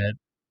Carter for that.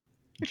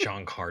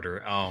 John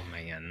Carter. Oh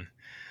man!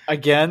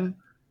 Again,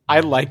 I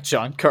like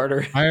John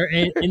Carter.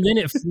 And then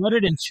it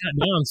flooded and shut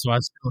down, so I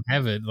still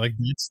have it. Like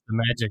that's the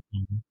magic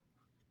thing.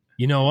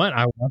 You know what?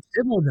 I watched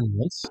it more than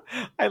once.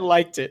 I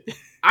liked it.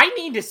 I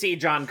need to see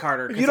John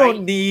Carter. You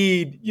don't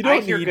need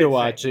to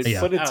watch it,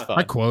 but it's fun.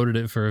 I quoted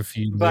it for a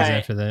few days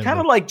after that. Kind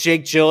of like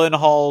Jake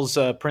Gyllenhaal's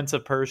Prince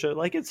of Persia.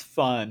 Like it's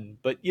fun,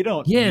 but you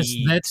don't. Yes,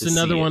 need that's to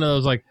another see one it. of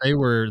those. Like they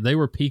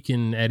were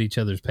peeking at each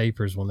other's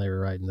papers when they were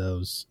writing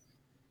those,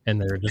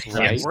 and they were just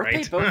Weren't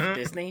they both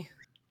Disney?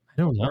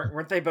 I don't know.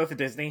 Weren't they both at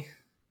Disney?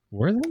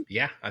 Were they?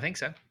 Yeah, I think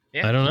so.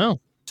 Yeah, I don't know.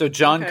 So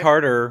John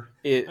Carter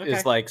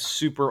is like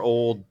super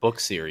old book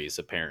series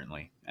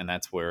apparently, and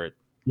that's where it.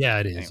 Yeah,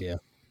 it is. Yeah,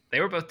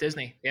 they were both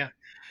Disney. Yeah.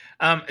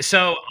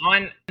 So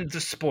on the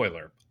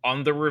spoiler,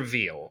 on the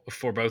reveal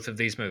for both of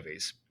these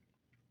movies,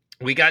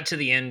 we got to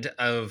the end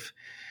of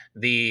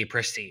the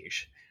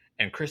Prestige,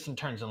 and Kristen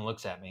turns and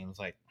looks at me and was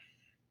like,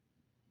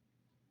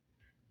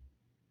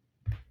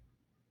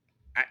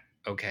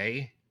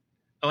 "Okay."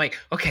 I'm like,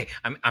 "Okay,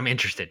 I'm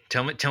interested.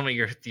 Tell me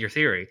your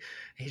theory."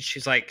 And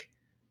she's like,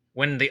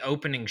 when the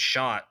opening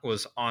shot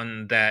was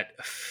on that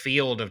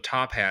field of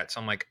top hats,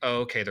 I'm like,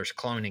 "Oh, okay, there's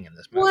cloning in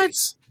this movie."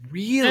 What?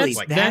 Really?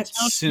 That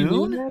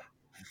soon?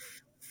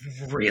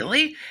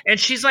 Really? And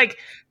she's like,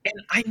 and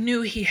I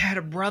knew he had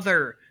a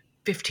brother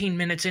 15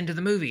 minutes into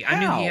the movie. I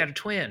knew he had a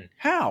twin.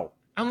 How?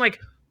 I'm like,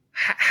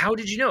 how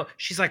did you know?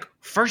 She's like,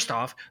 first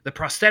off, the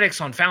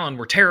prosthetics on Fallon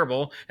were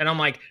terrible. And I'm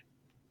like,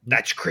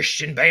 that's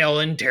Christian Bale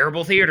in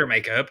terrible theater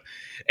makeup.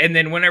 And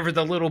then whenever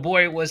the little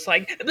boy was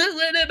like, but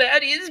what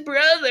about his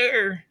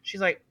brother?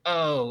 She's like,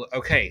 oh,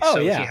 okay. Oh,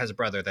 so yeah. he has a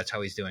brother. That's how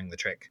he's doing the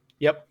trick.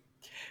 Yep.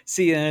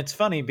 See, and it's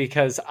funny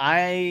because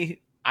I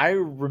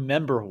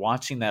remember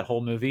watching that whole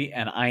movie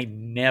and I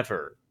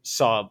never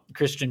saw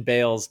Christian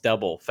Bale's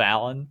double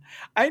Fallon.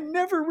 I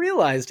never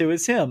realized it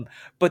was him.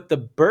 But the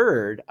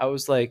bird, I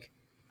was like,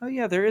 oh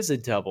yeah, there is a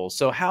double.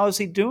 So how is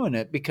he doing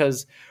it?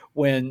 Because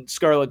when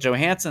Scarlett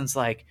Johansson's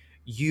like,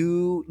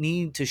 you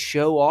need to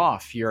show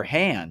off your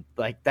hand.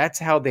 Like that's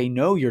how they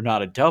know you're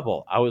not a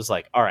double. I was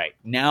like, all right,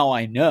 now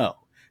I know.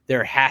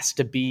 There has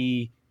to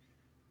be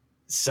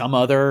some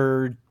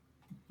other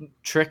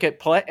trick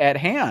at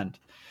hand.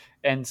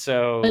 And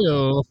so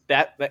Hello.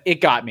 that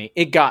it got me.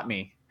 It got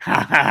me.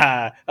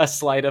 A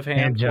sleight of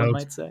hand, one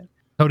might say.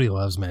 Cody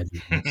loves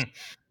magic.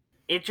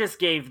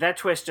 That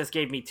twist just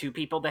gave me two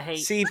people to hate.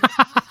 See,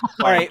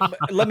 all right,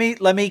 let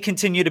me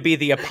continue to be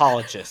the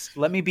apologist.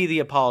 Let me be the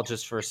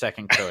apologist for a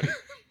second, Cody.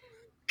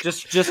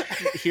 Just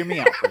hear me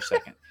out for a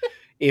second.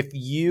 If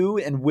you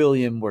and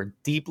William were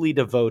deeply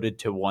devoted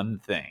to one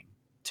thing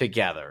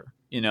together,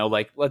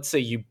 like let's say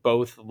you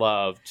both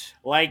loved,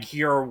 like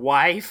your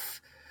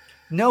wife.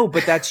 No,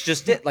 but that's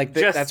just it. Like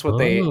that's what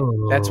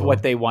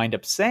they wind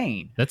up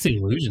saying. That's the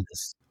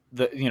illusionist.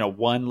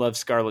 One loves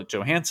Scarlett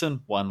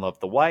Johansson, one loved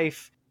the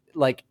wife.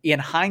 Like in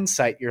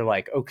hindsight, you're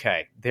like,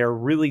 okay, they're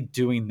really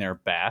doing their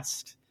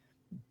best.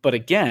 But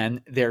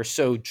again, they're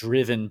so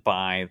driven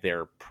by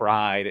their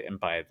pride and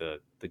by the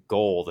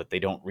goal that they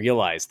don't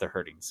realize they're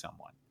hurting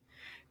someone.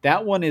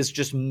 That one is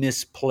just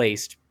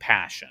misplaced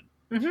passion.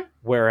 Mm-hmm.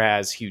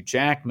 Whereas Hugh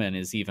Jackman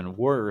is even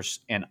worse.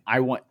 And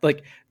I want,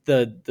 like,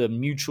 the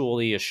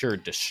mutually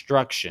assured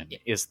destruction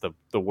is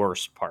the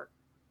worst part.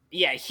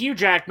 Yeah, Hugh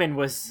Jackman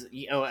was,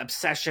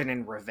 obsession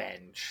and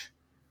revenge.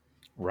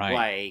 Right.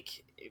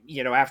 Like,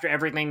 after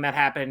everything that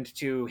happened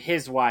to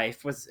his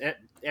wife,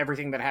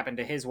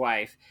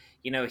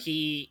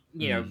 he,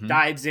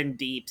 dives in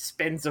deep,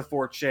 spends a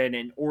fortune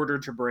in order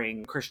to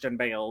bring the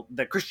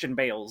Christian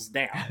Bales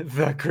down.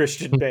 The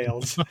Christian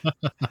Bales.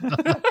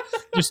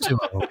 Just two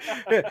of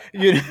them.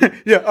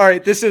 Yeah. All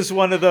right. This is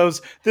one of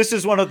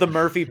the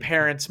Murphy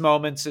parents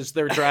moments as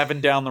they're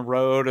driving down the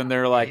road and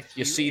they're like,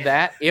 you see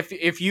that?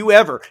 If you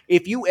ever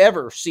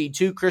see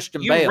two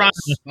Christian Bales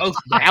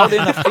out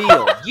in the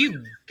field,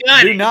 you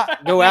do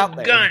not go out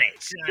there. Gun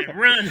it, son.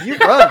 Run. You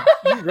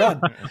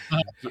run.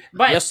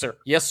 But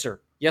Yes,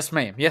 sir. Yes,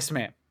 ma'am.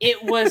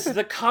 it was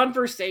the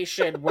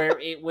conversation where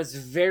it was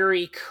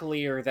very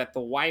clear that the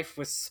wife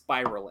was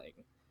spiraling.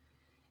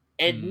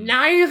 And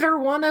neither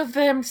one of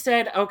them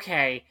said,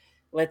 "Okay,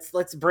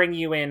 let's bring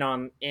you in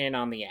on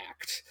the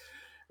act."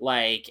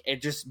 Like,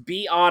 and just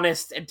be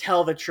honest and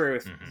tell the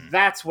truth. Mm-hmm.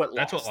 That's what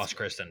lost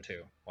Kristen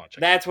too.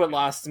 That's what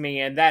lost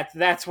me, and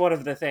that's one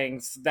of the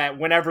things that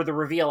whenever the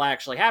reveal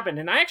actually happened,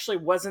 and I actually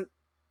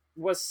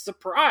was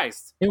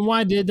surprised. And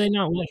why did they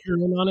not let her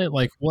in on it?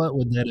 Like, what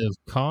would that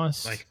have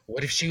cost? Like,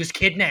 what if she was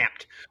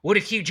kidnapped? What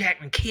if Hugh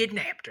Jackman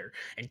kidnapped her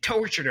and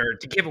tortured her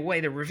to give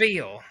away the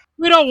reveal?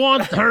 We don't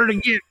want her to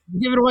give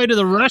it away to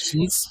the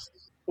Russians.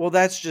 Well,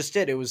 that's just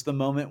it. It was the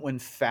moment when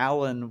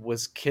Fallon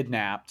was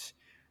kidnapped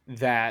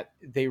that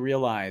they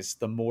realized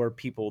the more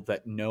people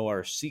that know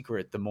our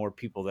secret, the more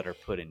people that are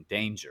put in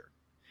danger.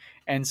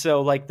 And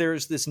so, like,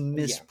 there's this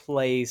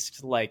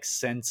misplaced, like,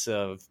 sense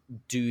of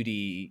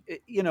duty.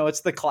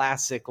 It's the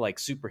classic, like,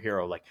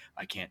 superhero, like,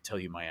 I can't tell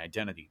you my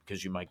identity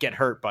because you might get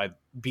hurt by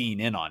being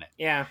in on it.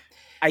 Yeah.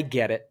 I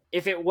get it.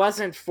 If it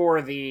wasn't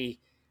for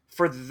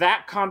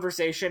that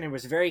conversation, it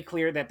was very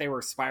clear that they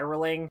were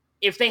spiraling.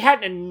 If they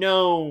hadn't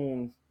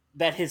known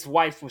that his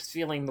wife was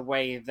feeling the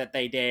way that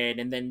they did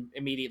and then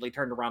immediately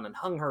turned around and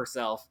hung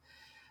herself,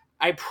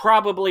 I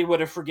probably would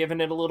have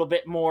forgiven it a little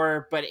bit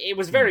more, but it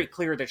was very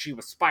clear that she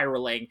was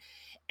spiraling,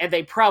 and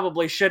they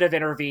probably should have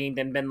intervened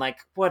and been like,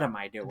 what am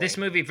I doing? This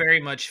movie very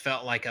much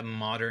felt like a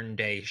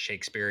modern-day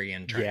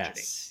Shakespearean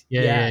tragedy.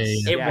 Yes.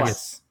 It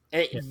was.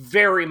 It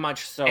very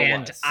much so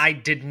and was. I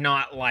did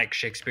not like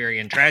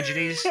Shakespearean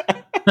tragedies.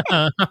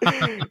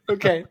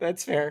 Okay,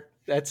 that's fair.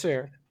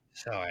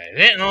 So I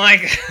didn't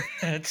like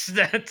that's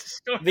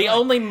the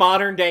only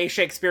modern-day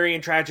Shakespearean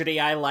tragedy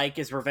I like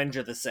is Revenge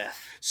of the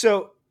Sith.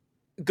 So,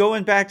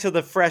 going back to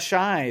the fresh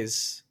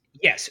eyes.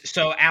 Yes.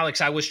 So, Alex,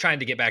 I was trying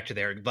to get back to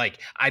there. Like,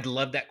 I'd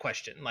love that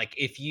question. Like,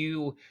 if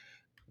you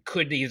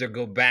could either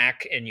go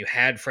back and you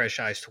had fresh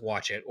eyes to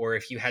watch it, or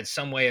if you had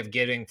some way of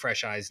getting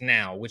fresh eyes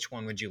now, which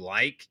one would you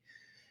like?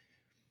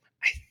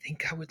 I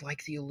think I would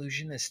like The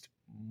Illusionist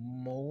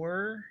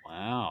more.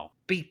 Wow.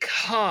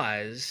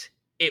 Because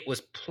it was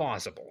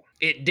plausible.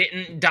 It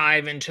didn't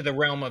dive into the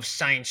realm of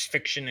science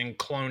fiction and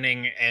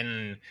cloning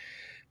and,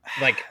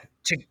 like,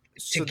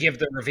 to give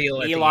the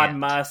reveal at the Elon end.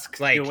 Musk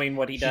doing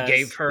what he does.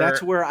 Gave her,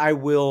 that's where I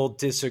will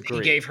disagree.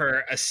 He gave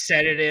her a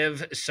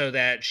sedative so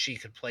that she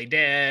could play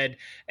dead,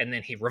 and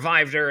then he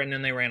revived her, and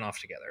then they ran off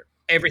together.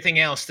 Everything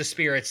else, the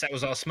spirits, that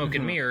was all smoke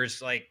and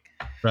mirrors. Like,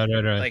 right.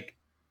 Like,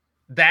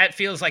 that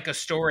feels like a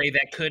story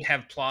that could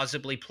have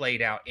plausibly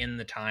played out in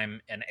the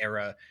time and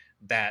era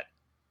that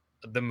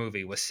the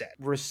movie was set.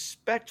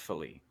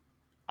 Respectfully,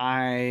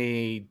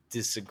 I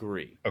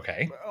disagree.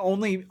 Okay.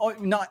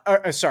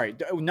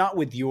 Not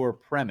with your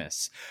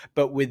premise,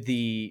 but with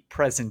the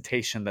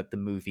presentation that the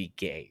movie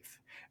gave.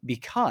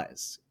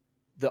 Because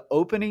the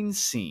opening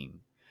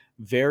scene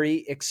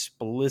very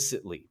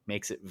explicitly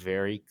makes it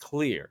very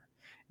clear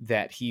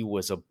that he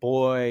was a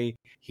boy,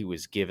 he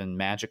was given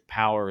magic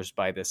powers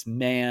by this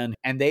man,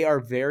 and they are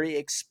very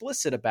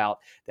explicit about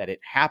that it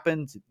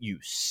happened, you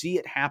see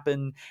it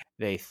happen.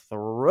 They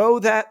throw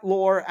that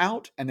lore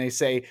out and they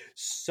say,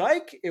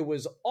 psych, it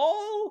was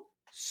all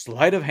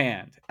sleight of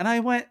hand. And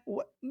I went,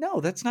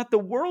 no, that's not the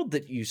world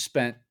that you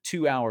spent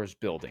 2 hours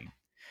building.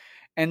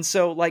 And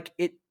so, like,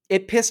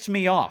 it pissed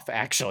me off,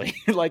 actually.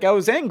 Like, I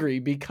was angry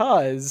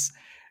because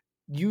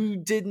you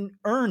didn't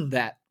earn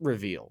that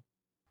reveal.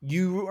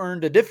 You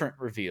earned a different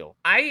reveal.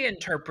 I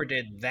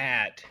interpreted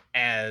that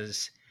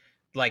as,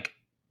 like,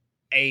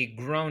 a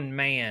grown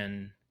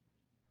man's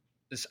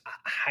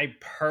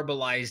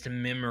hyperbolized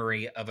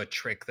memory of a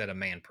trick that a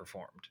man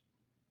performed.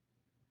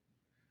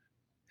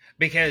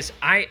 Because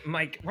right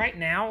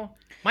now,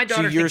 my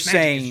daughter thinks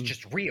magic is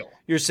just real.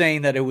 You're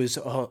saying that it was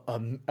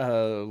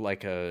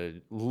like a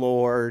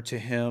lore to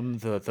him,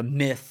 the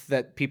myth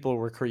that people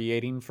were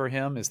creating for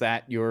him. Is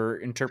that your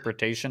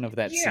interpretation of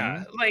that scene?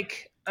 Yeah,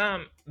 like,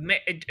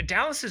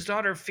 Dallas's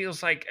daughter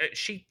feels like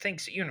she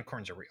thinks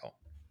unicorns are real.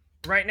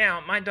 right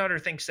now, my daughter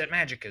thinks that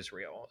magic is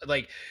real.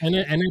 Like, and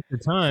at the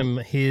time,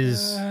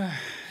 his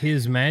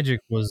magic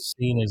was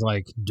seen as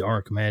like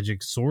dark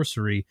magic,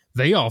 sorcery.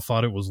 They all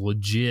thought it was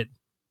legit,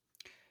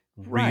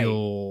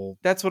 real. Right.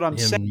 That's what I'm him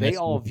saying. They messing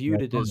all with the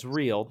viewed it black as arts.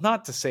 real.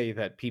 Not to say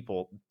that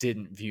people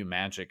didn't view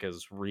magic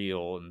as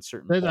real in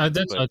certain That's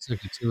points, what I but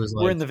took it to. Is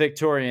we're like, in the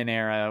Victorian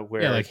era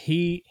where yeah, like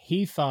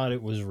he thought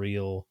it was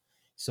real,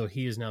 so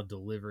he is now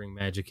delivering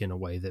magic in a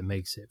way that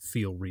makes it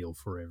feel real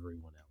for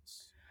everyone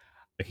else.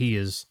 He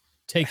is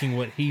taking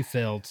what he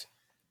felt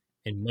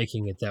and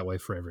making it that way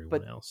for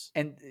everyone else.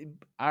 And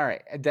all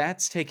right,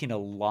 that's taking a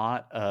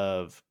lot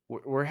of.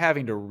 We're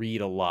having to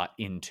read a lot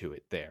into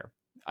it there.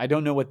 I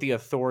don't know what the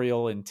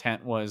authorial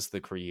intent was,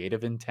 the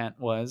creative intent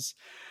was.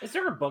 Is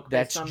there a book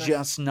That's based on this?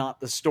 just not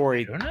the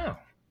story. I don't know.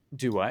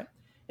 Do what?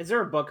 Is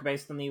there a book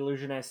based on The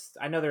Illusionist?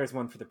 I know there is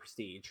one for The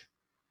Prestige.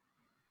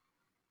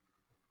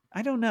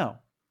 I don't know.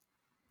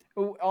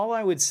 All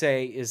I would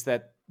say is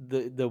that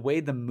the way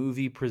the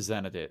movie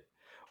presented it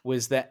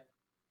was that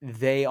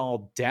they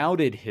all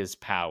doubted his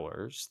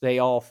powers. They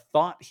all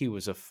thought he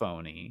was a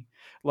phony.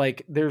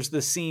 Like there's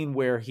the scene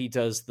where he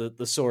does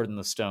the sword and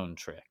the stone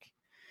trick.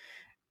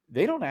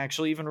 They don't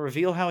actually even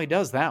reveal how he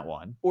does that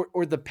one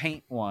or the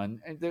paint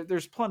one.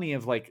 There's plenty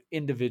of like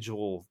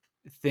individual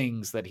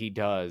things that he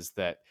does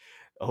that,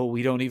 oh,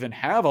 we don't even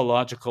have a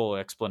logical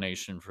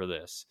explanation for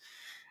this.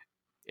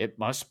 It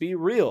must be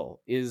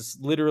real is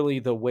literally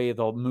the way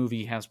the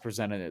movie has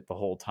presented it the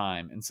whole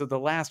time. And so the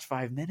last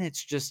 5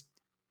 minutes just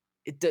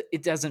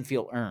it doesn't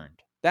feel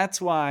earned.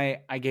 That's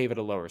why I gave it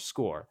a lower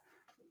score.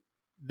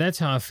 That's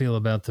how I feel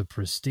about The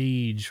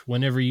Prestige.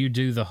 Whenever you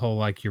do the whole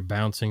like you're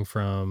bouncing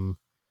from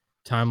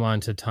timeline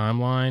to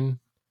timeline,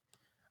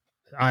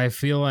 I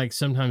feel like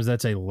sometimes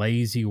that's a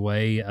lazy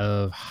way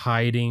of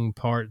hiding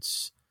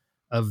parts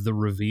of the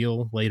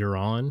reveal later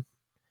on,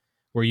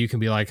 where you can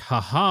be like,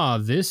 haha,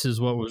 this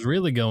is what was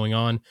really going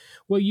on.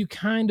 Well, you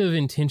kind of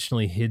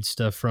intentionally hid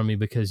stuff from me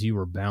because you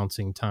were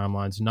bouncing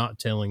timelines, not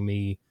telling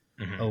me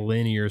a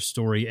linear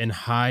story and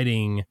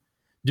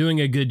doing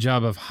a good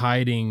job of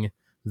hiding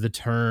the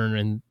turn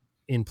and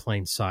in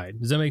plain sight.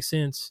 Does that make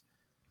sense?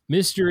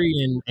 Mystery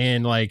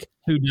and like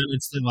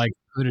whodunits that like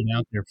put it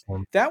out there for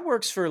me. That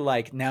works for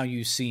like Now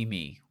You See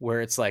Me, where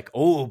it's like,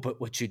 oh,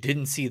 but what you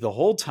didn't see the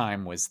whole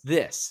time was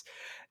this.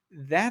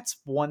 That's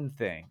one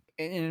thing.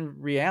 In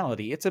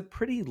reality, it's a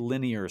pretty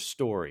linear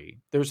story.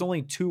 There's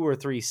only 2 or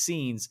 3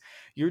 scenes.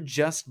 You're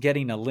just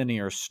getting a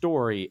linear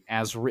story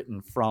as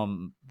written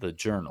from the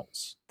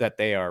journals that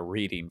they are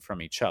reading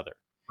from each other.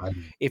 Right.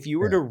 If you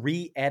were to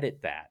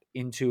re-edit that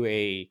into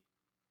a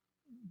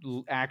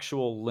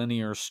actual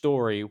linear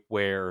story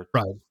where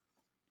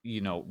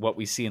what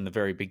we see in the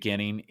very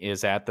beginning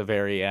is at the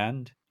very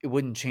end, it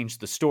wouldn't change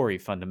the story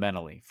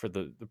fundamentally for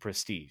the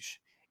Prestige.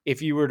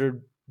 If you were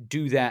to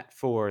do that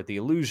for The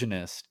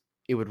Illusionist,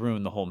 it would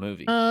ruin the whole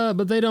movie.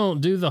 But they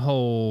don't do the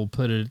whole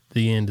put it at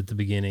the end at the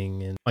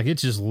beginning, and like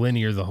it's just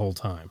linear the whole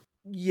time.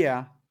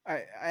 Yeah,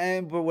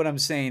 but what I'm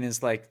saying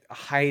is like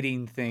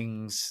hiding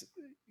things.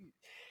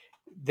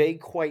 They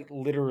quite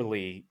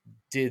literally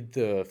did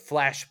the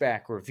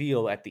flashback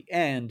reveal at the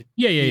end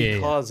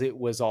because it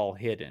was all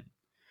hidden.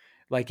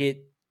 Like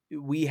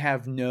we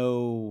have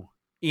no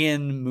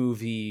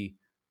in-movie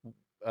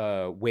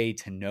way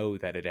to know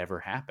that it ever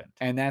happened.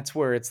 And that's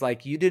where it's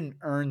like you didn't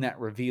earn that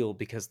reveal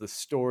because the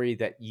story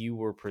that you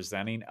were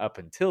presenting up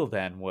until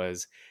then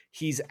was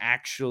he's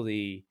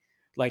actually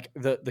like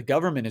the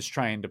government is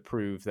trying to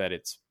prove that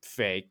it's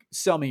fake.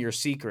 Sell me your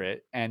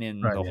secret. And in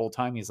the whole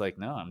time he's like,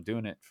 no, I'm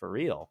doing it for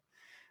real.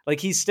 Like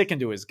he's sticking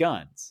to his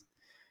guns.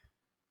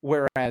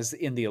 Whereas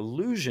in the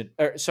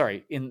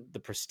in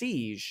the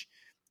Prestige,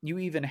 you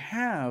even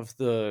have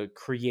the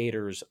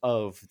creators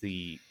of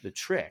the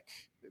trick,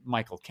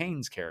 Michael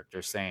Caine's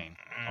character, saying,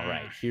 all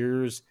right,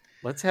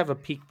 let's have a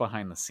peek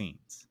behind the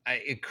scenes.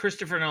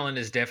 Christopher Nolan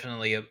is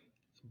definitely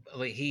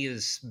he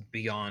is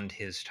beyond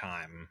his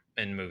time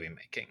in movie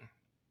making.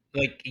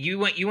 Like you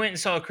went and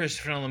saw a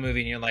Christopher Nolan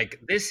movie and you're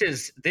like, this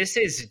is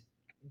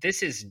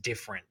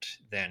different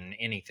than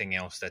anything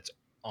else that's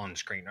on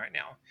screen right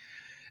now.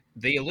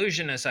 The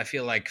Illusionist, I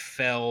feel like,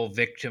 fell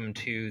victim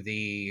to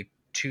the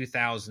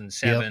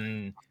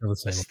 2007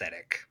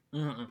 aesthetic.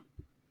 Mm-hmm.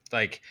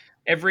 Like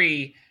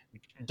every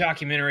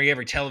documentary,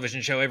 every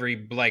television show,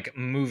 every like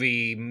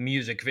movie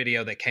music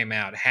video that came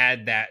out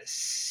had that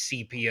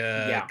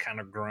sepia kind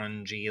of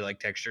grungy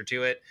like texture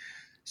to it.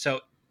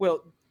 So,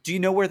 well, do you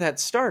know where that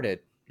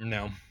started?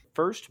 No.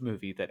 First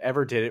movie that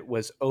ever did it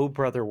was Oh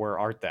Brother, Where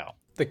Art Thou?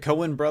 The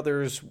Coen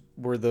brothers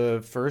were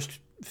the first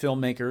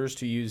filmmakers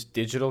to use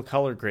digital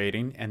color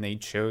grading, and they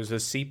chose a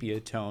sepia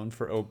tone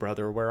for Oh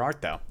Brother, Where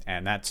Art Thou?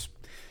 And that's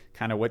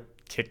kind of what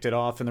kicked it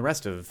off in the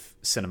rest of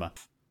cinema.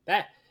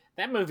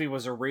 That movie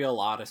was a real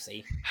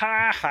odyssey.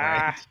 Ha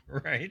ha!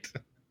 Right.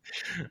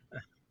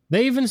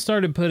 They even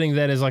started putting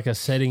that as like a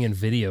setting in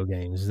video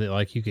games that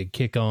like you could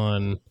kick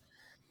on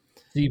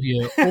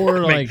sepia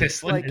or like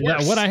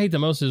what I hate the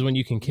most is when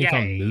you can kick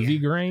on movie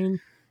grain.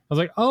 I was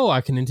like, oh,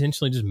 I can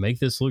intentionally just make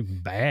this look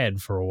bad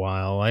for a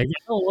while. Like I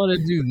don't want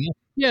to do this.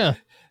 Yeah,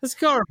 it's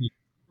garbage.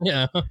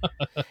 Yeah.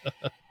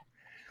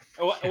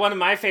 One of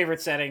my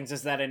favorite settings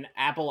is that in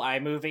Apple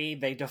iMovie,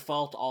 they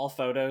default all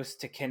photos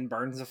to Ken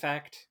Burns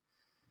effect.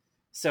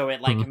 So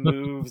it like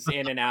moves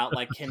in and out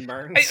like Ken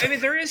Burns. I mean,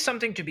 there is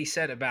something to be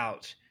said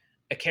about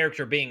a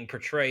character being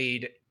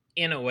portrayed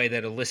in a way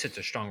that elicits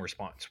a strong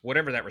response,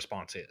 whatever that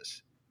response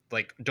is.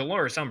 Like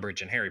Dolores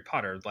Umbridge in Harry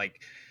Potter,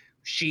 like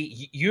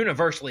she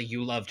universally,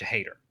 you love to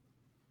hate her.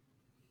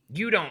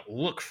 You don't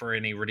look for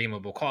any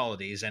redeemable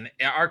qualities, and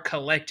our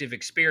collective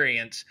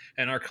experience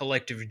and our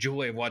collective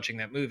joy of watching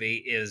that movie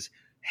is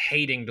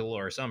hating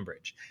Dolores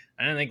Umbridge.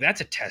 And I think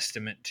that's a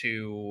testament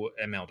to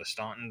Imelda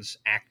Staunton's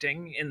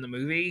acting in the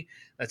movie.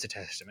 That's a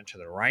testament to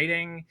the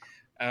writing.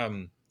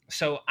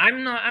 So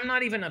I'm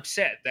not even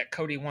upset that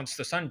Cody wants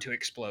the sun to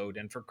explode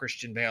and for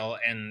Christian Bale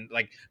and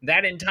like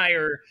that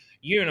entire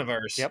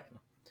universe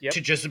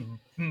to just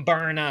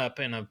burn up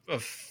in a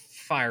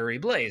fiery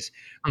blaze.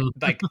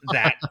 Like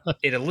that,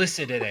 it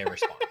elicited a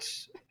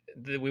response.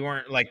 We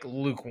weren't like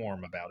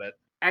lukewarm about it.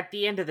 At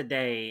the end of the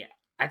day,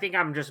 I think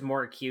I'm just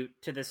more acute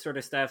to this sort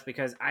of stuff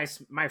because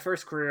my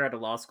first career out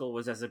of law school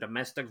was as a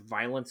domestic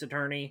violence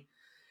attorney.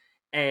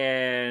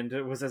 And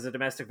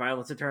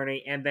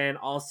then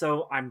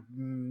also I'm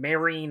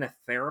marrying a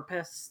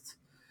therapist.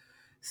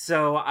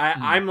 So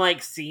I'm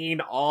like seeing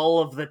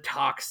all of the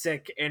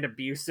toxic and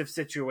abusive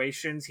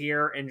situations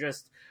here, and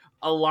just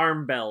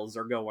alarm bells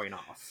are going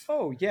off.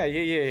 Oh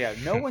yeah.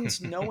 No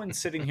one's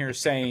sitting here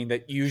saying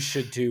that you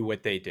should do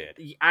what they did.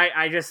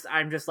 I'm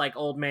just like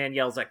old man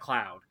yells at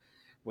cloud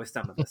with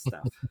some of this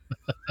stuff.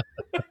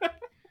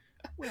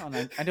 Well,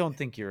 I don't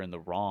think you're in the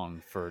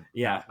wrong for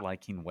not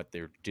liking what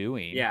they're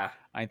doing. Yeah,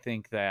 I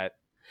think that,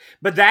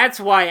 but that's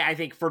why I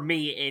think for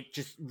me it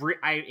just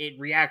it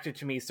reacted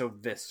to me so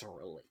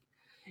viscerally,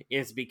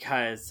 is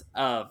because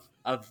of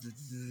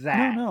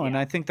that. No, and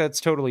I think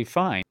that's totally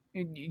fine.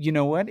 You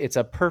know what? It's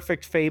a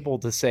perfect fable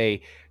to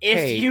say,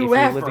 hey, if you're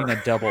living a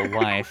double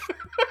life.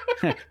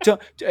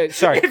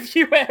 Sorry. If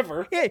you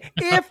ever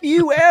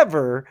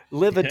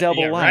live a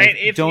double life,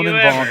 right? Don't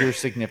involve your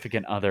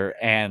significant other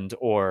and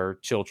or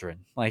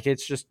children. Like,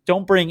 it's just,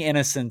 don't bring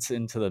innocence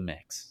into the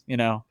mix, you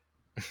know?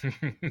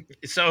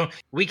 So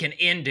we can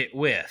end it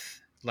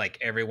with, like,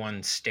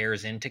 everyone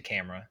stares into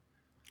camera.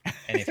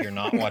 And if you're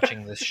not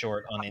watching this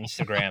short on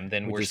Instagram,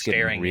 then we're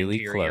staring really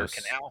into your close.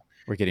 ear canal.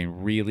 We're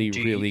getting really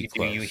close.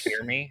 Do you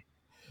hear me?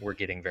 We're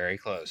getting very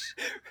close.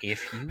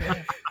 If you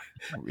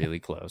really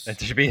close.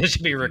 That should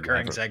be a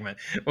recurring segment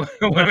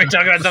when we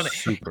talk about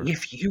something.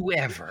 If you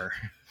ever,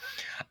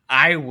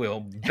 I will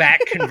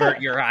back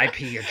convert your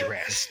IP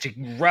address to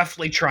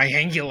roughly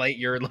triangulate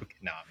your look.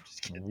 No, I'm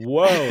just kidding.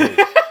 Whoa.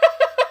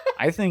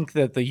 I think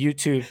that the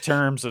YouTube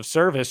terms of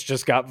service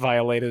just got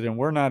violated, and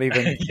we're not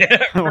even.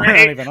 We're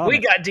not even on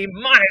it. Got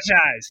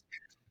demonetized.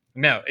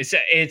 No,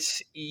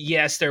 it's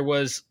yes. There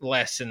was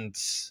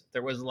lessons.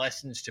 There was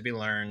lessons to be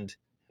learned.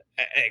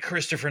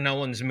 Christopher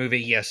Nolan's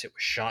movie, yes, it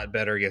was shot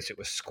better. Yes, it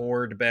was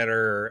scored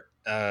better.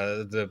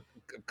 The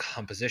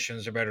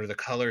compositions are better. The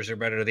colors are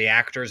better. The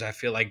actors, I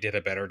feel like, did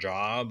a better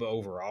job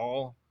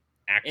overall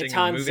acting. It's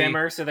Hans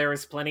Zimmer, so there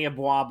was plenty of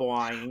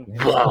blah-blahing.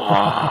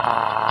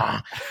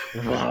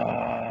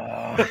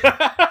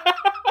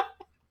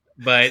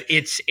 But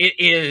it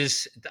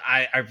is.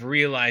 I've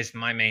realized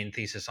my main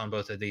thesis on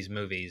both of these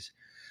movies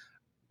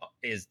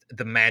is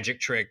the magic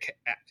trick.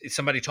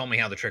 Somebody told me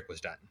how the trick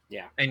was done.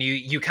 Yeah. And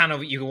you can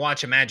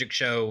watch a magic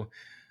show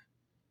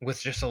with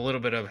just a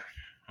little bit of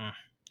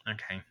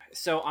okay.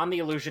 So on The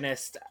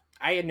Illusionist,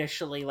 I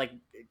initially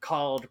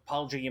called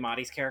Paul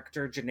Giamatti's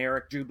character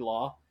generic Jude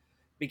Law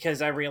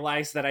because I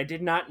realized that I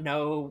did not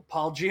know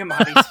Paul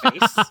Giamatti's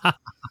face.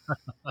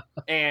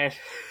 And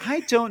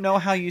I don't know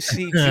how you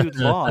see Jude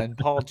Law and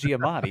Paul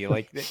Giamatti.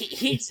 Like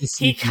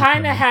he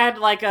kind of had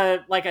like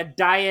a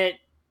diet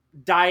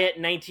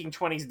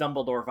 1920s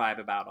Dumbledore vibe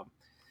about him.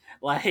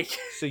 Like,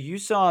 so you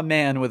saw a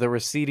man with a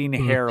receding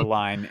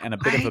hairline and a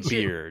bit of a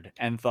beard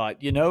and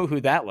thought, you know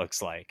who that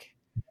looks like?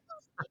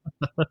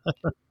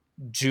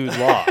 Jude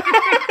Law.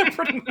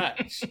 Pretty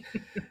much.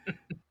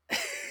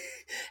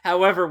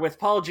 However, with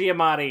Paul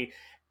Giamatti,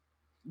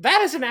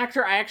 that is an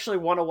actor I actually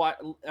want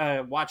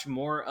to watch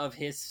more of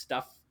his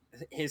stuff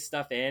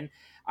in.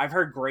 I've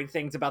heard great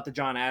things about the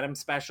John Adams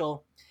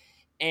special.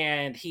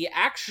 And he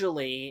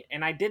actually,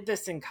 and I did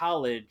this in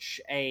college,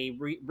 a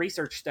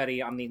research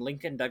study on the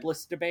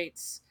Lincoln-Douglas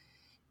debates.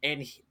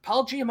 And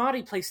Paul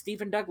Giamatti plays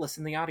Stephen Douglas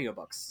in the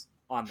audiobooks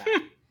on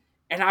that.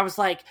 And I was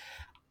like,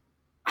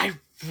 I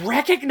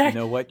recognize...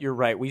 You know what? You're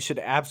right. We should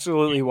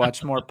absolutely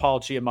watch more Paul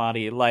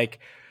Giamatti, like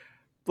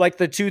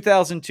the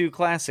 2002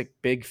 classic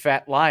Big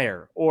Fat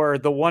Liar, or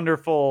the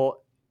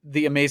wonderful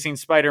The Amazing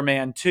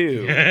Spider-Man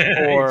 2,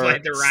 or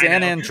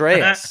San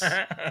Andreas.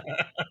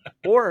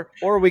 Or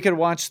we could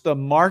watch the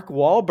Mark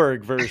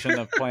Wahlberg version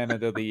of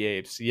Planet of the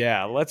Apes.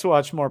 Yeah, let's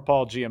watch more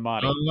Paul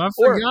Giamatti.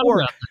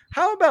 Or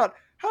how about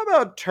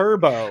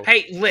Turbo?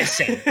 Hey,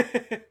 listen,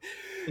 but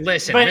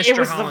Mr. it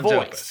was Holland's the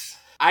voice.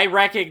 I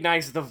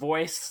recognize the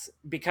voice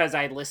because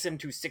I listened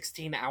to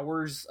 16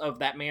 hours of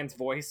that man's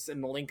voice in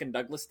the Lincoln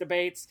Douglas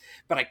debates,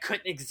 but I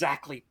couldn't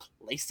exactly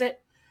place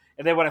it.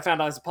 And then when I found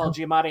out it was Paul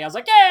Giamatti, I was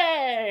like,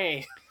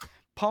 yay!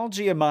 Paul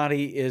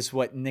Giamatti is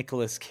what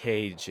Nicolas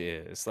Cage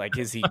is. Like,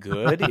 is he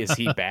good? Is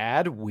he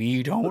bad?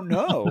 We don't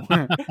know.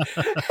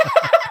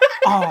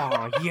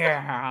 Oh,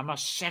 yeah, I'm a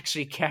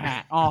sexy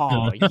cat.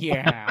 Oh,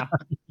 yeah.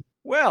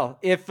 Well,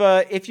 if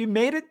you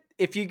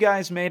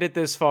guys made it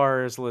this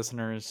far as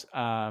listeners,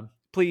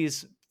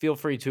 please feel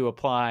free to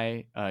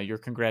apply your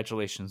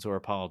congratulations or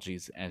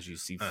apologies as you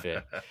see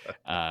fit.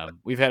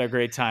 We've had a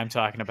great time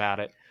talking about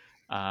it.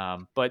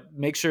 But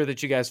make sure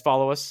that you guys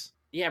follow us.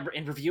 Yeah,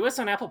 and review us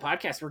on Apple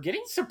Podcasts. We're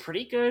getting some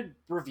pretty good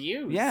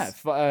reviews. Yeah,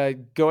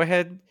 go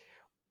ahead.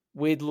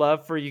 We'd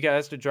love for you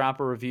guys to drop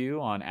a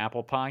review on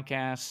Apple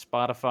Podcasts,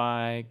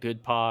 Spotify,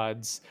 Good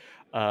Pods.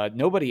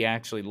 Nobody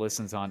actually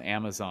listens on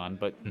Amazon,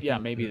 but yeah,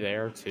 maybe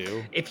there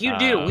too. If you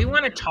do, we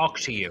want to talk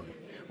to you.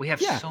 We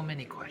have so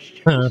many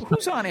questions.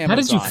 Who's on Amazon? How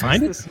did you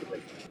find it?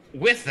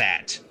 With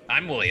that,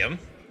 I'm William.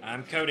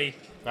 I'm Cody.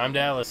 I'm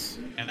Dallas.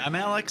 And I'm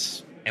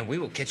Alex. And we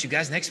will catch you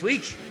guys next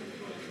week.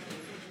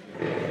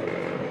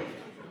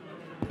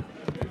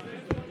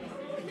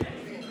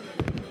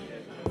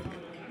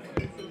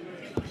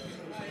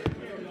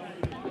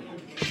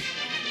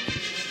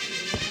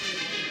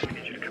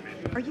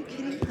 Are you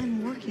kidding?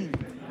 I'm working.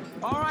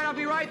 All right, I'll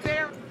be right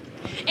there.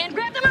 And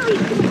grab the movie.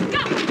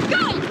 Go,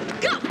 go,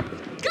 go,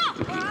 go.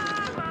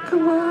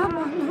 Come on,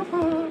 my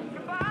lover.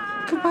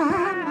 Come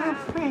on, my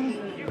friend.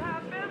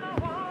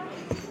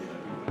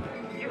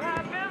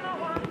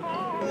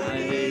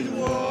 Made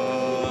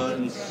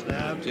one,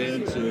 snapped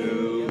in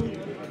two,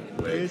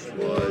 which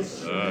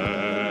was